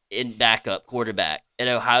in backup quarterback at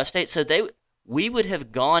Ohio State. So we would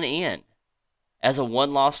have gone in as a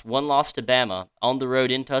one loss to Bama on the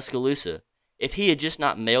road in Tuscaloosa if he had just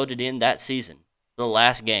not mailed it in that season, the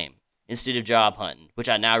last game, instead of job hunting, which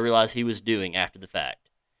I now realize he was doing after the fact.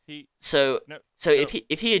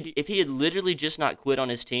 If he had literally just not quit on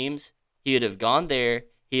his teams, he would have gone there.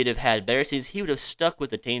 He would have had better seasons. He would have stuck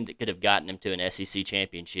with a team that could have gotten him to an SEC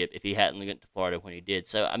championship if he hadn't went to Florida when he did.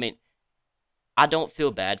 So, I mean, I don't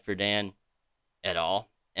feel bad for Dan at all.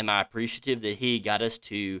 Am I appreciative that he got us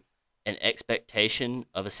to an expectation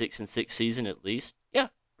of a 6-6 season at least? Yeah,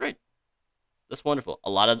 great. That's wonderful. A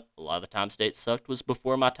lot of the time State sucked was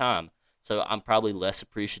before my time, so I'm probably less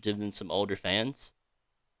appreciative than some older fans.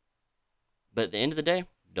 But at the end of the day,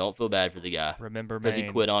 don't feel bad for the guy. Remember, because he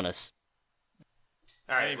quit on us.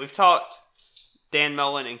 All right, we've talked Dan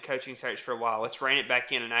Mullen and coaching search for a while. Let's rein it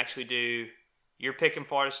back in and actually do. You're picking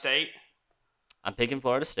Florida State. I'm picking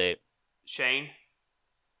Florida State. Shane?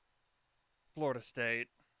 Florida State.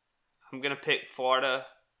 I'm going to pick Florida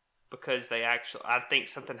because I think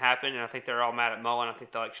something happened, and I think they're all mad at Mullen. I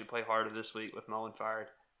think they'll actually play harder this week with Mullen fired.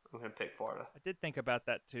 I'm going to pick Florida. I did think about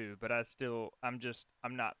that too, but I'm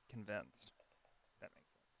not convinced. That makes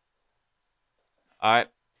sense. All right.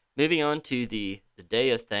 Moving on to the day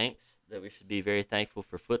of thanks, that we should be very thankful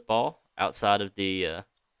for football. Outside of the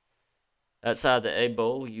Egg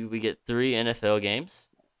Bowl, we get 3 NFL games.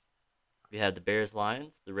 We have the Bears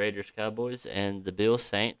Lions, the Raiders Cowboys, and the Bills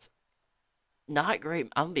Saints. Not great.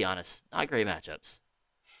 I'm gonna be honest. Not great matchups.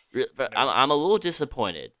 I'm a little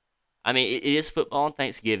disappointed. I mean, it is football on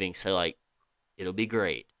Thanksgiving, so like, it'll be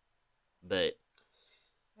great. But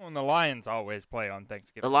well, the Lions always play on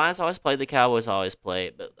Thanksgiving. The Lions always play. The Cowboys always play.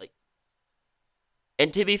 But like,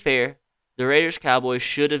 and to be fair, the Raiders Cowboys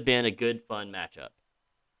should have been a good, fun matchup.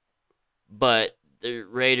 But the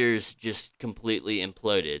Raiders just completely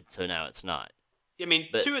imploded, so now it's not. I mean,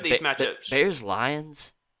 2 of these matchups. Bears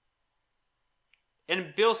Lions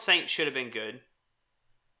and Bills Saints should have been good. I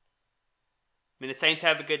mean, the Saints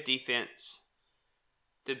have a good defense.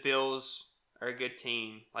 the Bills are a good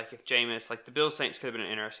team. Like if Jameis, like the Bills Saints could have been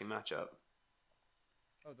an interesting matchup.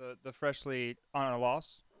 Oh, the freshly on a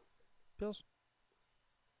loss Bills.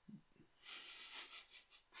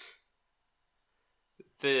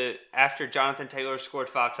 After Jonathan Taylor scored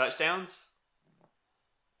 5 touchdowns,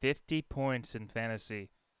 50 points in fantasy.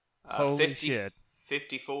 uh, Holy 50, shit!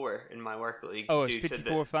 54 in my work league. Oh, it's due to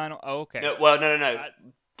 54 final. Oh, okay. No, well, no. I-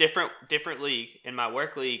 Different league. In my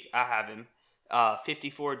work league, I have him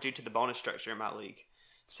 54 due to the bonus structure in my league.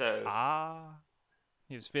 So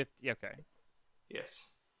he was 50. Okay. yes,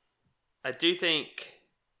 I do think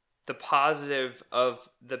the positive of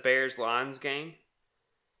the Bears Lions game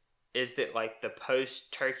is that like the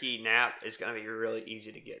post turkey nap is going to be really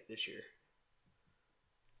easy to get this year.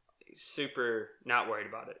 Super not worried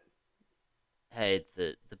about it. Hey,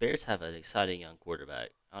 the Bears have an exciting young quarterback.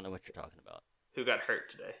 I don't know what you're talking about. Who got hurt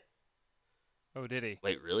today? Oh, did he?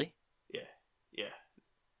 Wait, really? Yeah.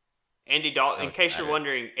 Andy Dalton. That In was case you're matter.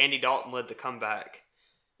 wondering, Andy Dalton led the comeback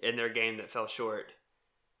in their game that fell short.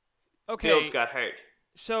 Okay. Fields got hurt.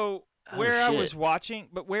 So Oh, where I shit. was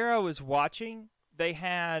watching, they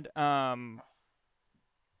had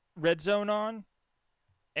Red Zone on,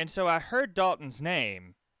 and so I heard Dalton's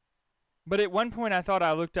name, but at one point I thought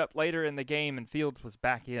I looked up later in the game and Fields was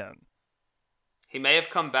back in. He may have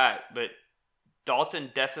come back, but Dalton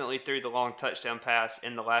definitely threw the long touchdown pass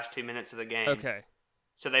in the last 2 minutes of the game. Okay.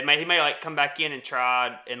 So he may like come back in and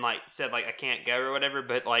tried and like said like I can't go or whatever,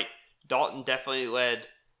 but like Dalton definitely led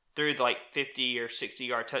through the like 50 or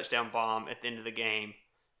 60-yard touchdown bomb at the end of the game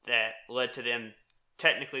that led to them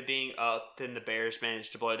technically being up. Then the Bears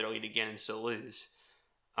managed to blow their lead again and still lose.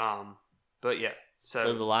 But yeah,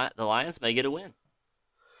 So the Lions may get a win.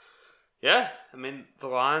 yeah, I mean the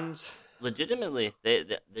Lions. Legitimately,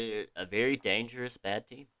 they're a very dangerous bad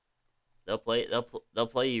team. They'll play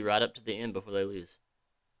you right up to the end before they lose.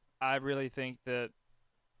 I really think that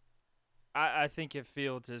I think if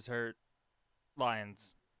Fields is hurt,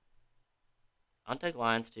 Lions. I'll take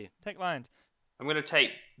Lions too. Take Lions. I'm gonna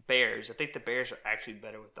take Bears. I think the Bears are actually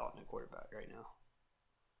better with Dalton at quarterback right now.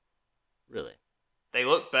 Really? They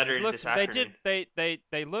look better Look, this they afternoon. did.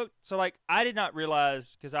 They looked. So like I did not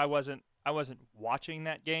realize because I wasn't watching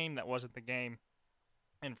that game. That wasn't the game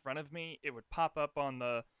in front of me. It would pop up on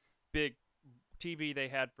the big TV they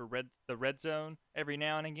had for the red zone every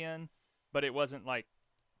now and again, but it wasn't like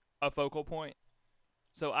a focal point.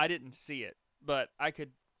 So I didn't see it, but I could.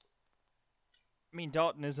 I mean,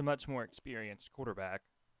 Dalton is a much more experienced quarterback.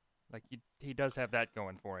 Like he does have that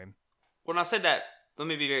going for him. When I said that, let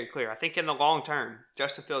me be very clear. I think in the long term,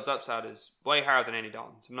 Justin Fields' upside is way higher than Andy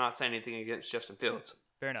Dalton's. I'm not saying anything against Justin Fields.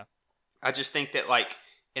 Fair enough. I just think that, like,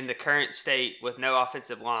 in the current state with no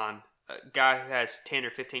offensive line, a guy who has 10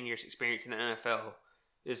 or 15 years experience in the NFL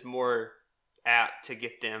is more apt to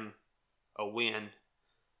get them a win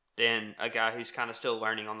than a guy who's kind of still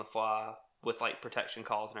learning on the fly with, like, protection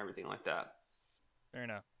calls and everything like that. Fair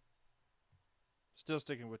enough. Still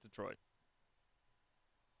sticking with Detroit.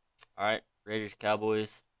 All right, Raiders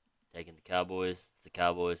Cowboys. Taking the Cowboys. It's the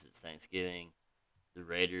Cowboys. It's Thanksgiving. The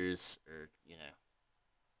Raiders are,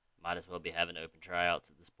 might as well be having open tryouts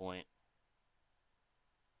at this point.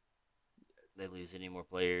 They lose any more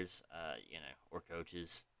players, or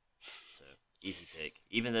coaches. So easy pick.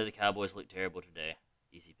 Even though the Cowboys look terrible today,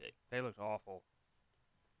 easy pick. They looked awful.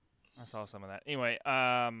 I saw some of that. Anyway,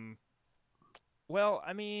 well,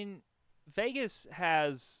 I mean, Vegas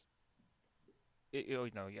has,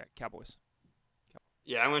 Cowboys.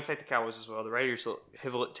 Yeah, I'm going to take the Cowboys as well. The Raiders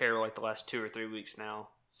have looked terrible like the last 2 or 3 weeks now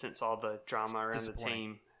since all the drama around the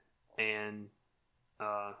team. And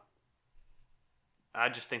I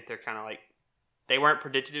just think they're kind of like, they weren't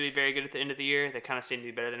predicted to be very good at the end of the year. They kind of seem to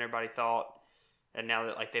be better than everybody thought. And now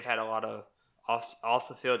that like they've had a lot of off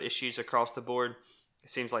the field issues across the board, it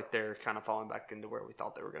seems like they're kind of falling back into where we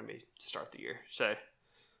thought they were going to be to start the year. So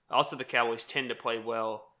also the Cowboys tend to play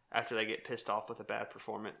well after they get pissed off with a bad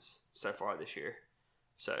performance so far this year.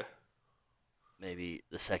 So Maybe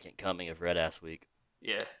the second coming of Red Ass Week.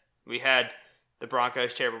 yeah, we had the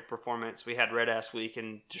Broncos' terrible performance. We had Red Ass Week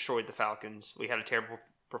and destroyed the Falcons. We had a terrible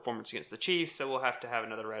performance against the Chiefs, so we'll have to have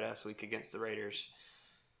another Red Ass Week against the Raiders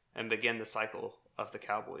and begin the cycle of the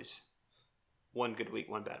Cowboys. One good week,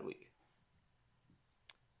 one bad week.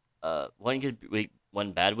 One good week,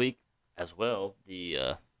 one bad week as well.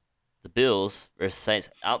 The Bills versus Saints.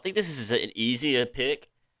 I don't think this is an easy a pick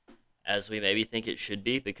as we maybe think it should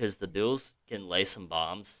be because the Bills can lay some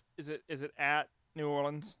bombs. Is it at New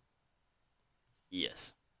Orleans?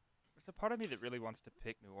 Yes. There's a part of me that really wants to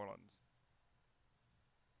pick New Orleans.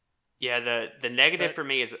 Yeah, the negative But- for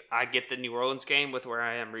me is I get the New Orleans game with where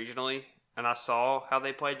I am regionally, and I saw how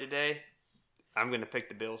they played today, I'm going to pick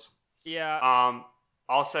the Bills. Yeah.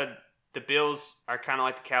 Also, the Bills are kind of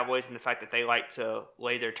like the Cowboys in the fact that they like to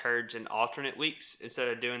lay their turds in alternate weeks instead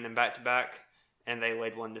of doing them back to back, and they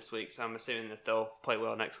laid one this week. So I'm assuming that they'll play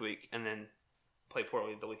well next week and then play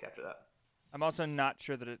poorly the week after that. I'm also not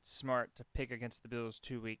sure that it's smart to pick against the Bills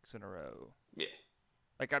 2 weeks in a row. Yeah.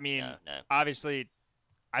 Like, I mean, No. obviously,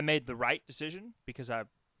 I made the right decision because I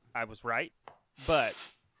was right, but,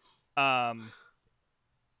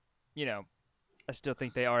 you know, I still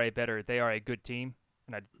think they are a good team,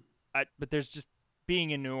 and but there's just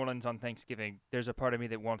being in New Orleans on Thanksgiving, there's a part of me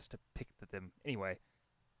that wants to pick them anyway,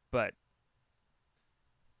 but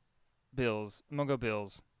Bills, I'm gonna go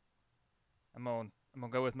Bills. I'm gonna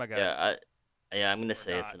go with my guy. I'm gonna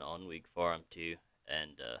say it's not. an on week for them too,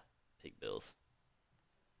 and pick Bills.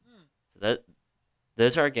 So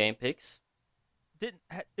those are our game picks.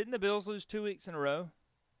 Didn't the Bills lose 2 weeks in a row?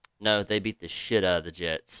 No, they beat the shit out of the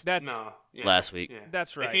Jets last week. Yeah.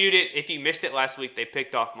 That's right. If you missed it last week, they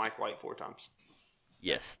picked off Mike White 4 times.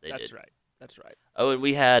 Yes, they did. That's right. Oh, and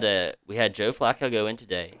we had Joe Flacco go in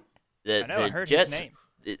today. I know. I heard his name.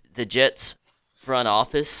 The Jets front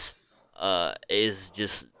office is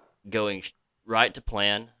just going right to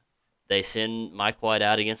plan. They send Mike White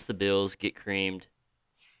out against the Bills, get creamed.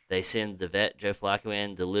 They send the vet Joe Flacco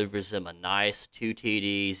in, delivers them a nice 2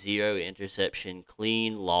 TD, 0 interception,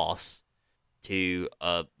 clean loss to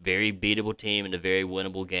a very beatable team in a very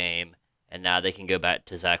winnable game, and now they can go back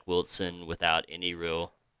to Zach Wilson without any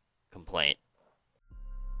real complaint.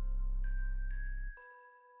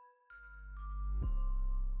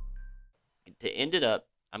 To end it up,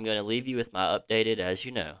 I'm going to leave you with my updated, as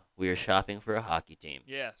you know, we are shopping for a hockey team.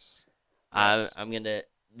 Yes.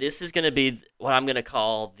 This is going to be what I'm going to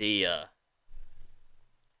call the, I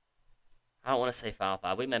don't want to say Final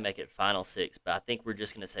 5. We may make it Final 6, but I think we're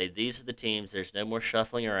just going to say these are the teams. There's no more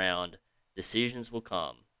shuffling around. Decisions will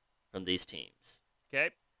come from these teams.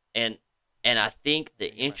 Okay. And I think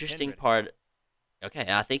the interesting part, and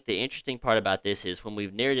I think the interesting part about this is when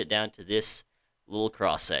we've narrowed it down to this little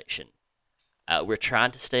cross section, we're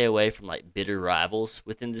trying to stay away from like bitter rivals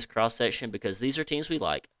within this cross section because these are teams we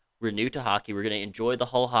like. We're new to hockey. We're going to enjoy the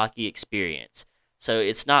whole hockey experience. So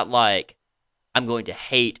it's not like I'm going to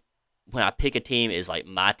hate when I pick a team is like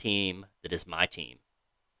my team that is my team.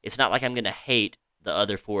 It's not like I'm going to hate the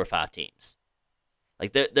other 4 or 5 teams.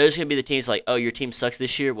 Like those are going to be the teams like, oh, your team sucks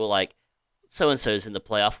this year. Well, like so-and-so's in the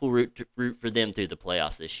playoffs. We'll root for them through the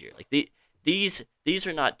playoffs this year. Like these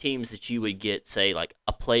are not teams that you would get, say, like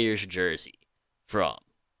a player's jersey from.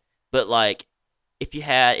 But like if you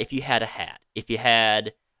had a hat, if you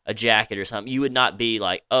had a jacket or something, you would not be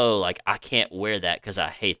like, oh, like I can't wear that because I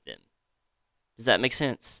hate them. Does that make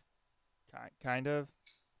sense? Kind of.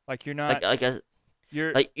 Like you're not.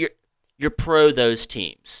 You're pro those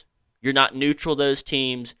teams. You're not neutral those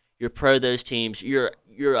teams. You're pro those teams. You're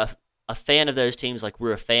a fan of those teams. Like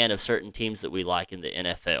we're a fan of certain teams that we like in the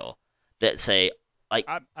NFL. That say like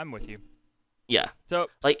I'm with you. Yeah. So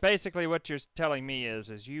like basically, what you're telling me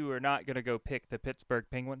is you are not gonna go pick the Pittsburgh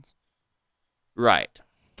Penguins. Right.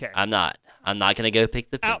 Okay. I'm not going to go pick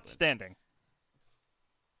the Penguins. Outstanding.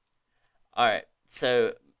 All right.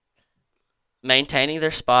 So, maintaining their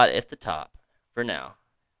spot at the top for now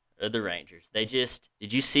are the Rangers. Did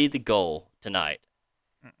you see the goal tonight?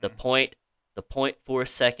 Mm-mm. The 0.4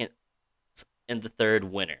 seconds in the third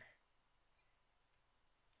winner.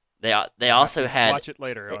 They also had watch it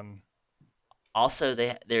later on. Also,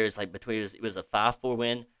 there's like it was a 5-4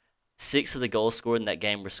 win. 6 of the goals scored in that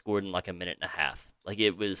game were scored in like a minute and a half.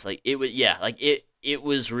 It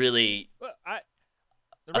was really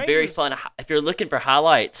very fun. If you're looking for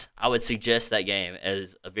highlights, I would suggest that game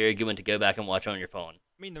as a very good one to go back and watch on your phone.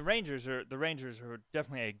 I mean, the Rangers are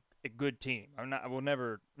definitely a good I'm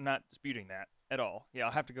not disputing that at all. Yeah,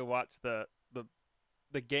 I'll have to go watch the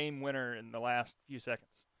game winner in the last few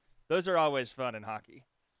seconds. Those are always fun in hockey.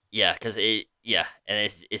 Yeah, because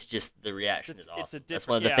it's just the reaction is awesome. That's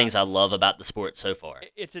one of the yeah. things I love about the sport so far.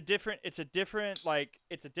 It's a different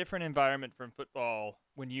environment from football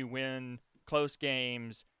when you win close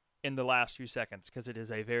games in the last few seconds because it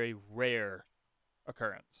is a very rare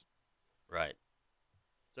occurrence. Right.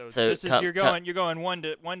 So this is you're going 1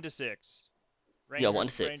 to 6. Rangers, yeah, 1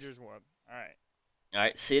 to 6. Rangers 1. All right. All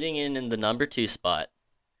right, sitting in the number 2 spot,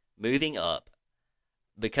 moving up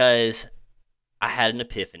because I had an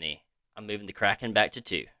epiphany. I'm moving the Kraken back to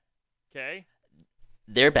 2. Okay.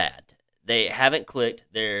 They're bad. They haven't clicked.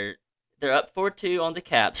 They're up 4-2 on the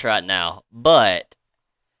Caps right now, but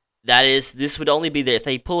this would only be if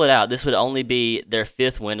they pull it out, this would only be their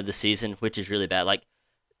 5th win of the season, which is really bad. Like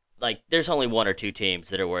like there's only one or two teams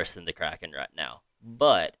that are worse than the Kraken right now.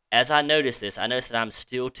 But as I notice this, I notice that I'm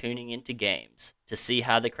still tuning into games to see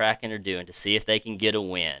how the Kraken are doing, to see if they can get a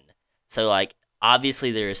win. So like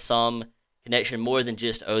obviously there is some connection more than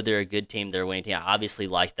just, oh, they're a good team, they're a winning team. I obviously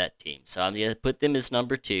like that team. So I'm gonna put them as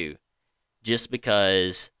number 2 just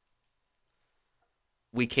because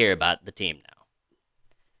we care about the team now.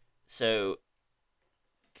 So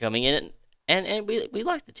coming in and we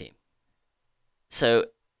like the team. So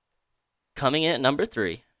coming in at number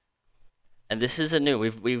 3, and this is a new.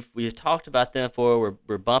 We've talked about them before.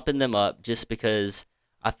 We're bumping them up just because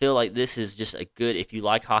I feel like this is just a good. If you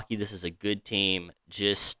like hockey, this is a good team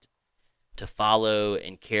just to follow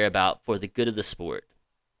and care about for the good of the sport.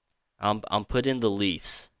 I'm putting the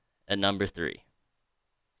Leafs at number 3.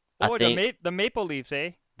 Oh, the Maple Leafs,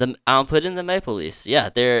 eh? I'm putting the Maple Leafs. Yeah,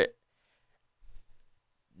 they're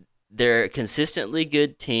a consistently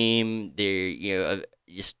good team. They're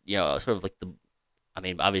just sort of like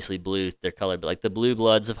obviously blue's their color, but like the blue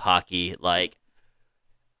bloods of hockey. Like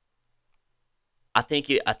I think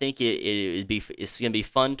it's gonna be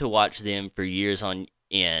fun to watch them for years on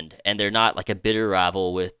end, and they're not like a bitter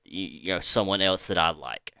rival with someone else that I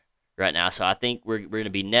like right now. So I think we're gonna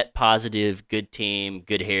be net positive, good team,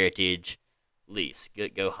 good heritage, Leafs,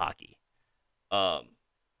 go hockey.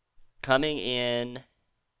 Coming in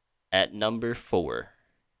at number 4,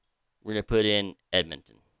 we're gonna put in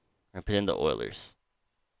Edmonton. We're gonna put in the Oilers.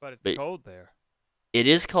 But it's cold there. It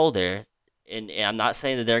is cold there, and I'm not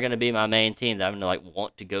saying that they're going to be my main team. That I'm going to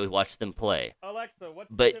want to go watch them play. Alexa, what's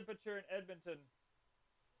the temperature in Edmonton?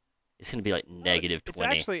 It's going to be like negative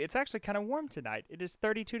 20. It's actually kind of warm tonight. It is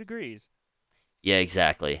 32 degrees. Yeah,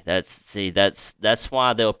 exactly. That's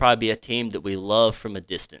why they'll probably be a team that we love from a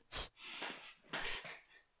distance.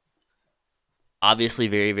 Obviously,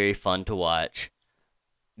 very very fun to watch.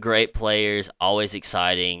 Great players, always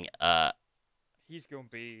exciting. He's gonna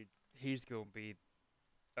be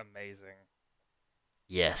amazing.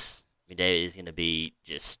 Yes, McDavid is gonna be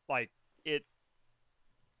just like it.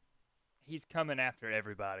 He's coming after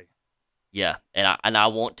everybody. Yeah, and I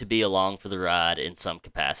want to be along for the ride in some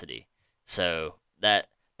capacity. So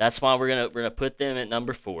that's why we're gonna put them at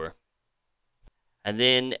number 4, and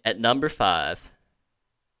then at number 5,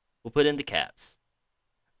 we'll put in the Caps.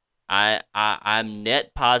 I'm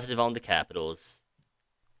net positive on the Capitals.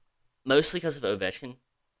 Mostly because of Ovechkin,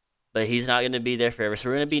 but he's not going to be there forever. So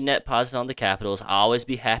we're going to be net positive on the Capitals. I'll always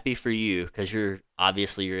be happy for you because you're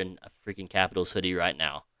in a freaking Capitals hoodie right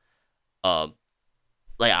now. I'll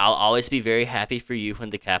always be very happy for you when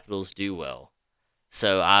the Capitals do well.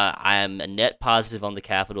 So I am a net positive on the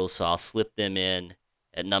Capitals. So I'll slip them in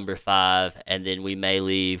at number 5, and then we may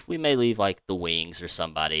leave like the Wings or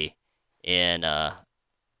somebody in at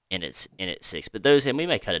 6. But and we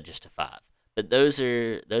may cut it just to 5. But those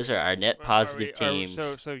are our net positive teams.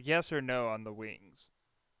 So yes or no on the Wings?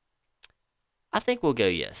 I think we'll go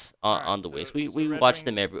yes on the Wings. We watch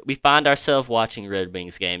them we find ourselves watching Red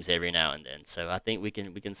Wings games every now and then. So I think we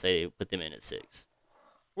can say put them in at 6.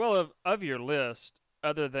 Well, of your list,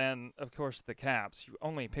 other than of course the Caps, you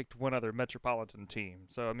only picked one other Metropolitan team.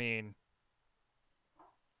 So I mean,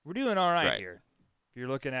 we're doing all right here. If you're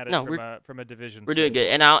looking at it from a division, we're doing good.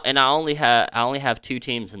 And I only have 2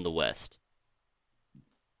 teams in the West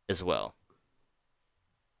as well.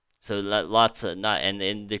 So lots of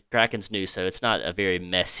and the Kraken's new, so it's not a very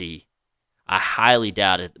messy. I highly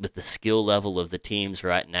doubt it with the skill level of the teams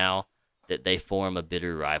right now that they form a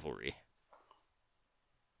bitter rivalry.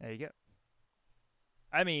 There you go.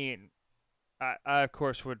 I mean, I of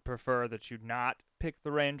course would prefer that you not pick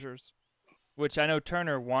the Rangers, which I know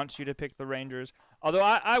Turner wants you to pick the Rangers. Although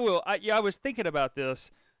I was thinking about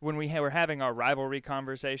this when we were having our rivalry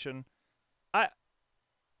conversation.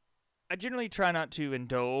 I generally try not to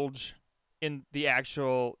indulge in the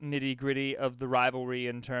actual nitty-gritty of the rivalry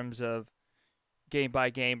in terms of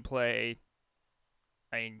game-by-game play.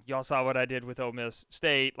 I mean, y'all saw what I did with Ole Miss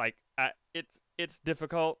State. Like, it's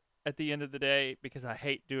difficult at the end of the day because I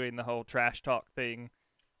hate doing the whole trash talk thing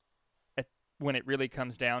when it really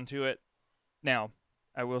comes down to it. Now,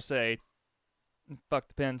 I will say, fuck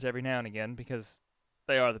the Pens every now and again because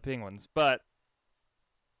they are the Penguins, but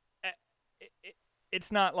it's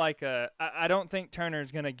not like I don't think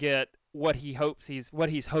Turner's gonna get what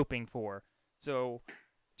he's hoping for. So,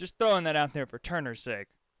 just throwing that out there for Turner's sake.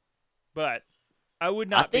 But I would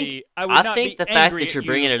not be. I think the fact that you're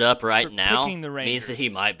bringing it up right now means that he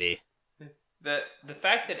might be. The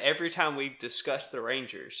fact that every time we've discussed the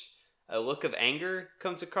Rangers, a look of anger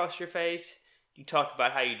comes across your face. You talk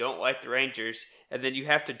about how you don't like the Rangers, and then you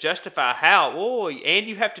have to justify how. Oh, and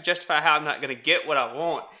you have to justify how I'm not going to get what I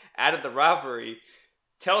want out of the rivalry.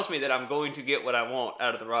 tells me that I'm going to get what I want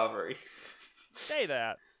out of the rivalry. Say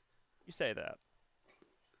that. You say that.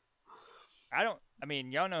 I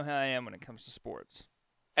mean, y'all know how I am when it comes to sports.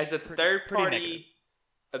 As a Pretty third-party negative.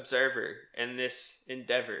 observer in this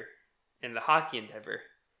endeavor, in the hockey endeavor,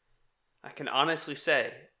 I can honestly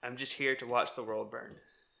say I'm just here to watch the world burn.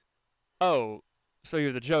 Oh, so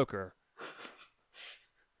you're the Joker.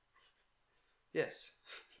 Yes.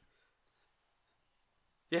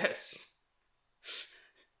 Yes.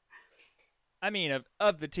 I mean,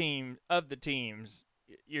 of the teams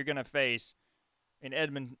you're gonna face in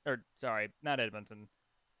not Edmonton.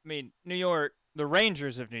 I mean, New York, the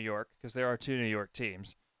Rangers of New York, because there are 2 New York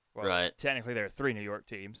teams. Well, Right. technically there are 3 New York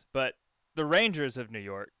teams, but the Rangers of New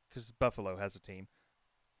York, because Buffalo has a team,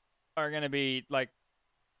 are gonna be like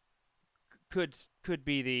could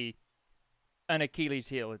be an Achilles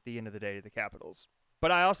heel at the end of the day to the Capitals.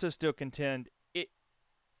 But I also still contend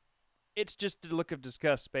it's just a look of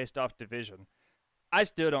disgust based off division. I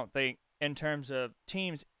still don't think, in terms of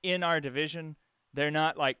teams in our division, they're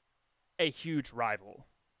not like a huge rival.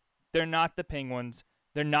 They're not the Penguins.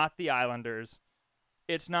 They're not the Islanders.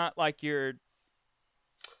 It's not like the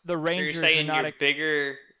Rangers So you're saying are not you're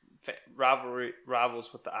bigger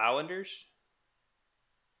rivals with the Islanders?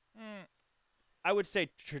 I would say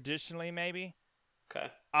traditionally maybe.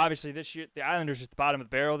 Okay. Obviously this year the Islanders are at the bottom of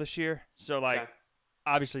the barrel this year. So like Okay.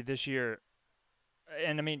 obviously this year,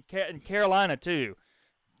 and I mean and Carolina too.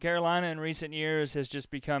 Carolina in recent years has just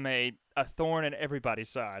become a thorn in everybody's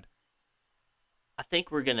side. I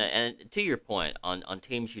think we're gonna, and to your point on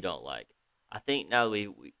teams you don't like, I think now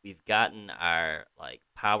we've gotten our like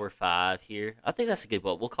Power Five here. I think that's a good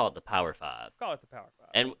one. We'll call it the Power Five, Call it the Power Five.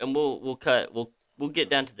 and we'll get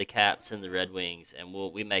down to the Caps and the Red Wings, and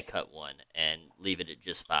we may cut one and leave it at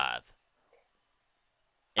just 5,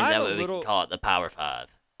 and I'm that a way we little- can call it the Power Five.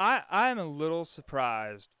 I'm a little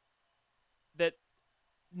surprised that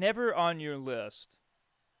never on your list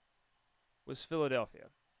was Philadelphia.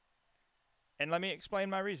 And let me explain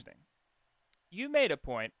my reasoning. You made a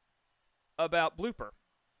point about Blooper,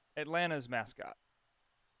 Atlanta's mascot,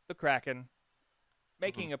 the Kraken,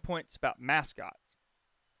 making a point about mascots.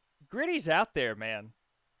 Gritty's out there, man.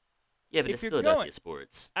 Yeah, but If it's you're Philadelphia going-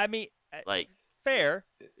 sports. I mean, Like, fair.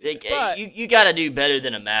 like, But- you got to do better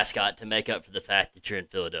than a mascot to make up for the fact that you're in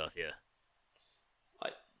Philadelphia.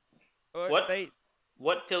 Like, But What? They,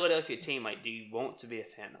 what Philadelphia team do you want to be a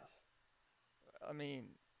fan of? I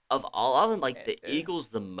mean, Of all of them, like the Eh. Eagles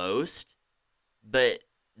the most, but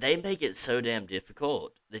they make it so damn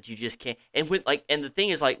difficult that you just can't. And and the thing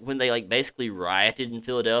is, like, when they like basically rioted in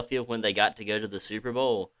Philadelphia when they got to go to the Super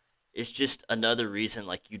Bowl, it's just another reason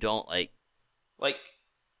like you don't like. Like,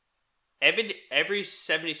 every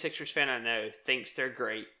 76ers fan I know thinks they're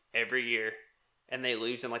great every year, and they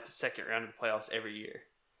lose in like the second round of the playoffs every year.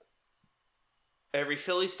 Every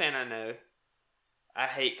Phillies fan I know, I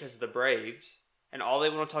hate because of the Braves, and all they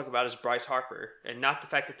want to talk about is Bryce Harper, and not the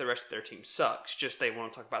fact that the rest of their team sucks. Just they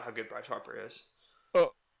want to talk about how good Bryce Harper is.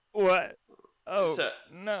 what? Oh, So-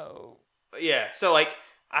 no. But yeah, so like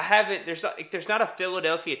I haven't. There's not a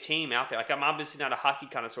Philadelphia team out there. Like, I'm obviously not a hockey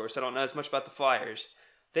connoisseur, so I don't know as much about the Flyers.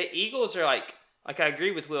 The Eagles are like I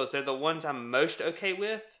agree with Wills. They're the ones I'm most okay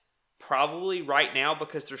with, probably right now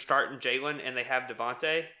because they're starting Jalen and they have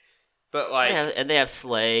Devontae. But like, And they have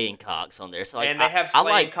Slay and Cox on there, so like, And they have I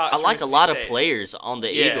Slay like and Cox I from like a Mississippi lot of State. players on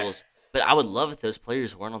the Yeah. Eagles, but I would love if those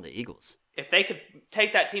players weren't on the Eagles. if they could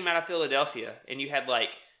take that team out of Philadelphia and you had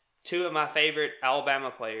like 2 of my favorite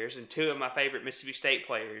Alabama players and 2 of my favorite Mississippi State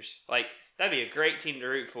players, like that'd be a great team to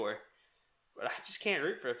root for. But I just can't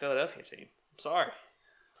root for a Philadelphia team. I'm sorry.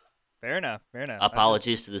 Fair enough. Fair enough.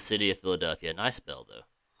 Apologies to the city of Philadelphia. Nice spell though.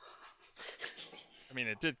 I mean,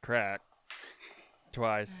 it did crack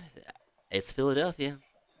twice. It's Philadelphia.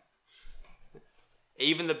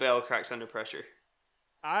 Even the bell cracks under pressure.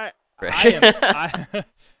 I Fresh.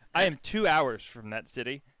 I am 2 hours from that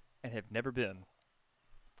city and have never been.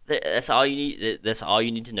 That's all you need. That's all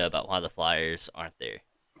you need to know about why the Flyers aren't there.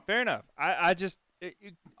 Fair enough. I just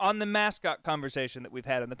on the mascot conversation that we've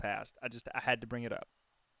had in the past, I had to bring it up.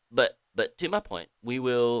 But to my point, we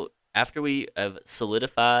will, after we have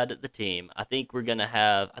solidified the team. I think we're gonna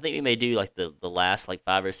have. I think we may do like the last like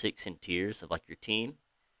 5 or 6 in tiers of like your team,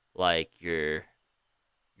 like your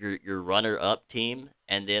runner up team,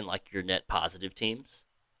 and then like your net positive teams,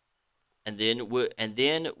 and then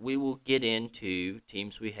we will get into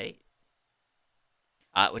teams we hate,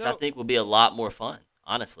 which I So- think will be a lot more fun.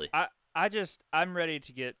 Honestly, I'm ready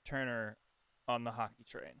to get Turner on the hockey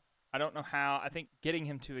train. I don't know how. I think getting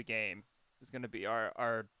him to a game is going to be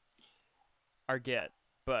our get.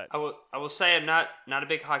 But I will say I'm not a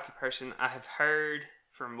big hockey person. I have heard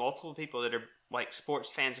from multiple people that are like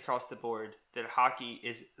sports fans across the board that hockey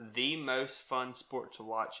is the most fun sport to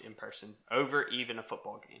watch in person over even a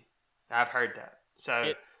football game. I've heard that.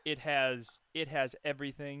 So it has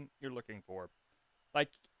everything you're looking for. Like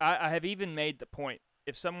I have even made the point,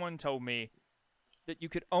 if someone told me that you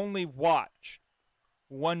could only watch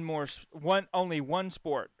only one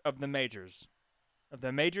sport of the major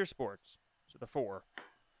sports, so the four.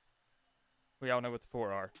 We all know what the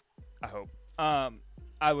four are, I hope.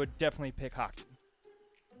 I would definitely pick hockey.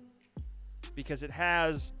 Because it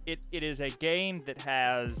is a game that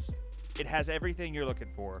has everything you're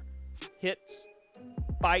looking for. Hits,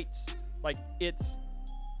 fights, like it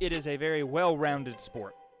is a very well-rounded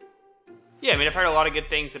sport. Yeah, I mean, I've heard a lot of good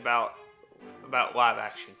things about live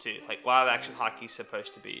action too. Like live action hockey's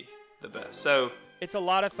supposed to be the best. So it's a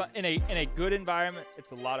lot of fun in a good environment.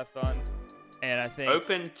 It's a lot of fun, and I think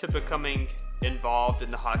open to becoming involved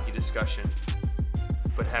in the hockey discussion,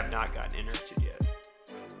 but have not gotten interested yet.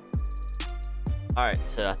 All right,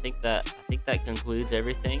 so I think that concludes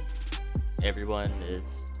everything. Everyone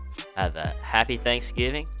have a happy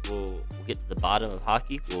Thanksgiving. We'll get to the bottom of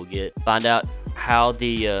hockey. We'll find out how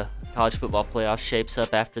the college football playoff shapes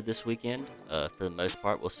up after this weekend. For the most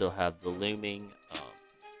part, we'll still have the looming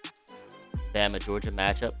Bama-Georgia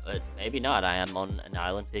matchup, but maybe not. I am on an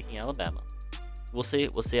island picking Alabama. We'll see.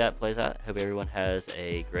 We'll see how it plays out. Hope everyone has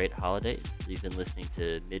a great holidays. You've been listening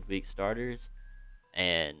to Midweek Starters,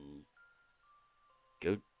 and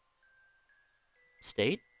go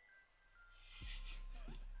State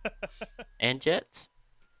and Jets.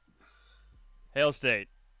 Hail State.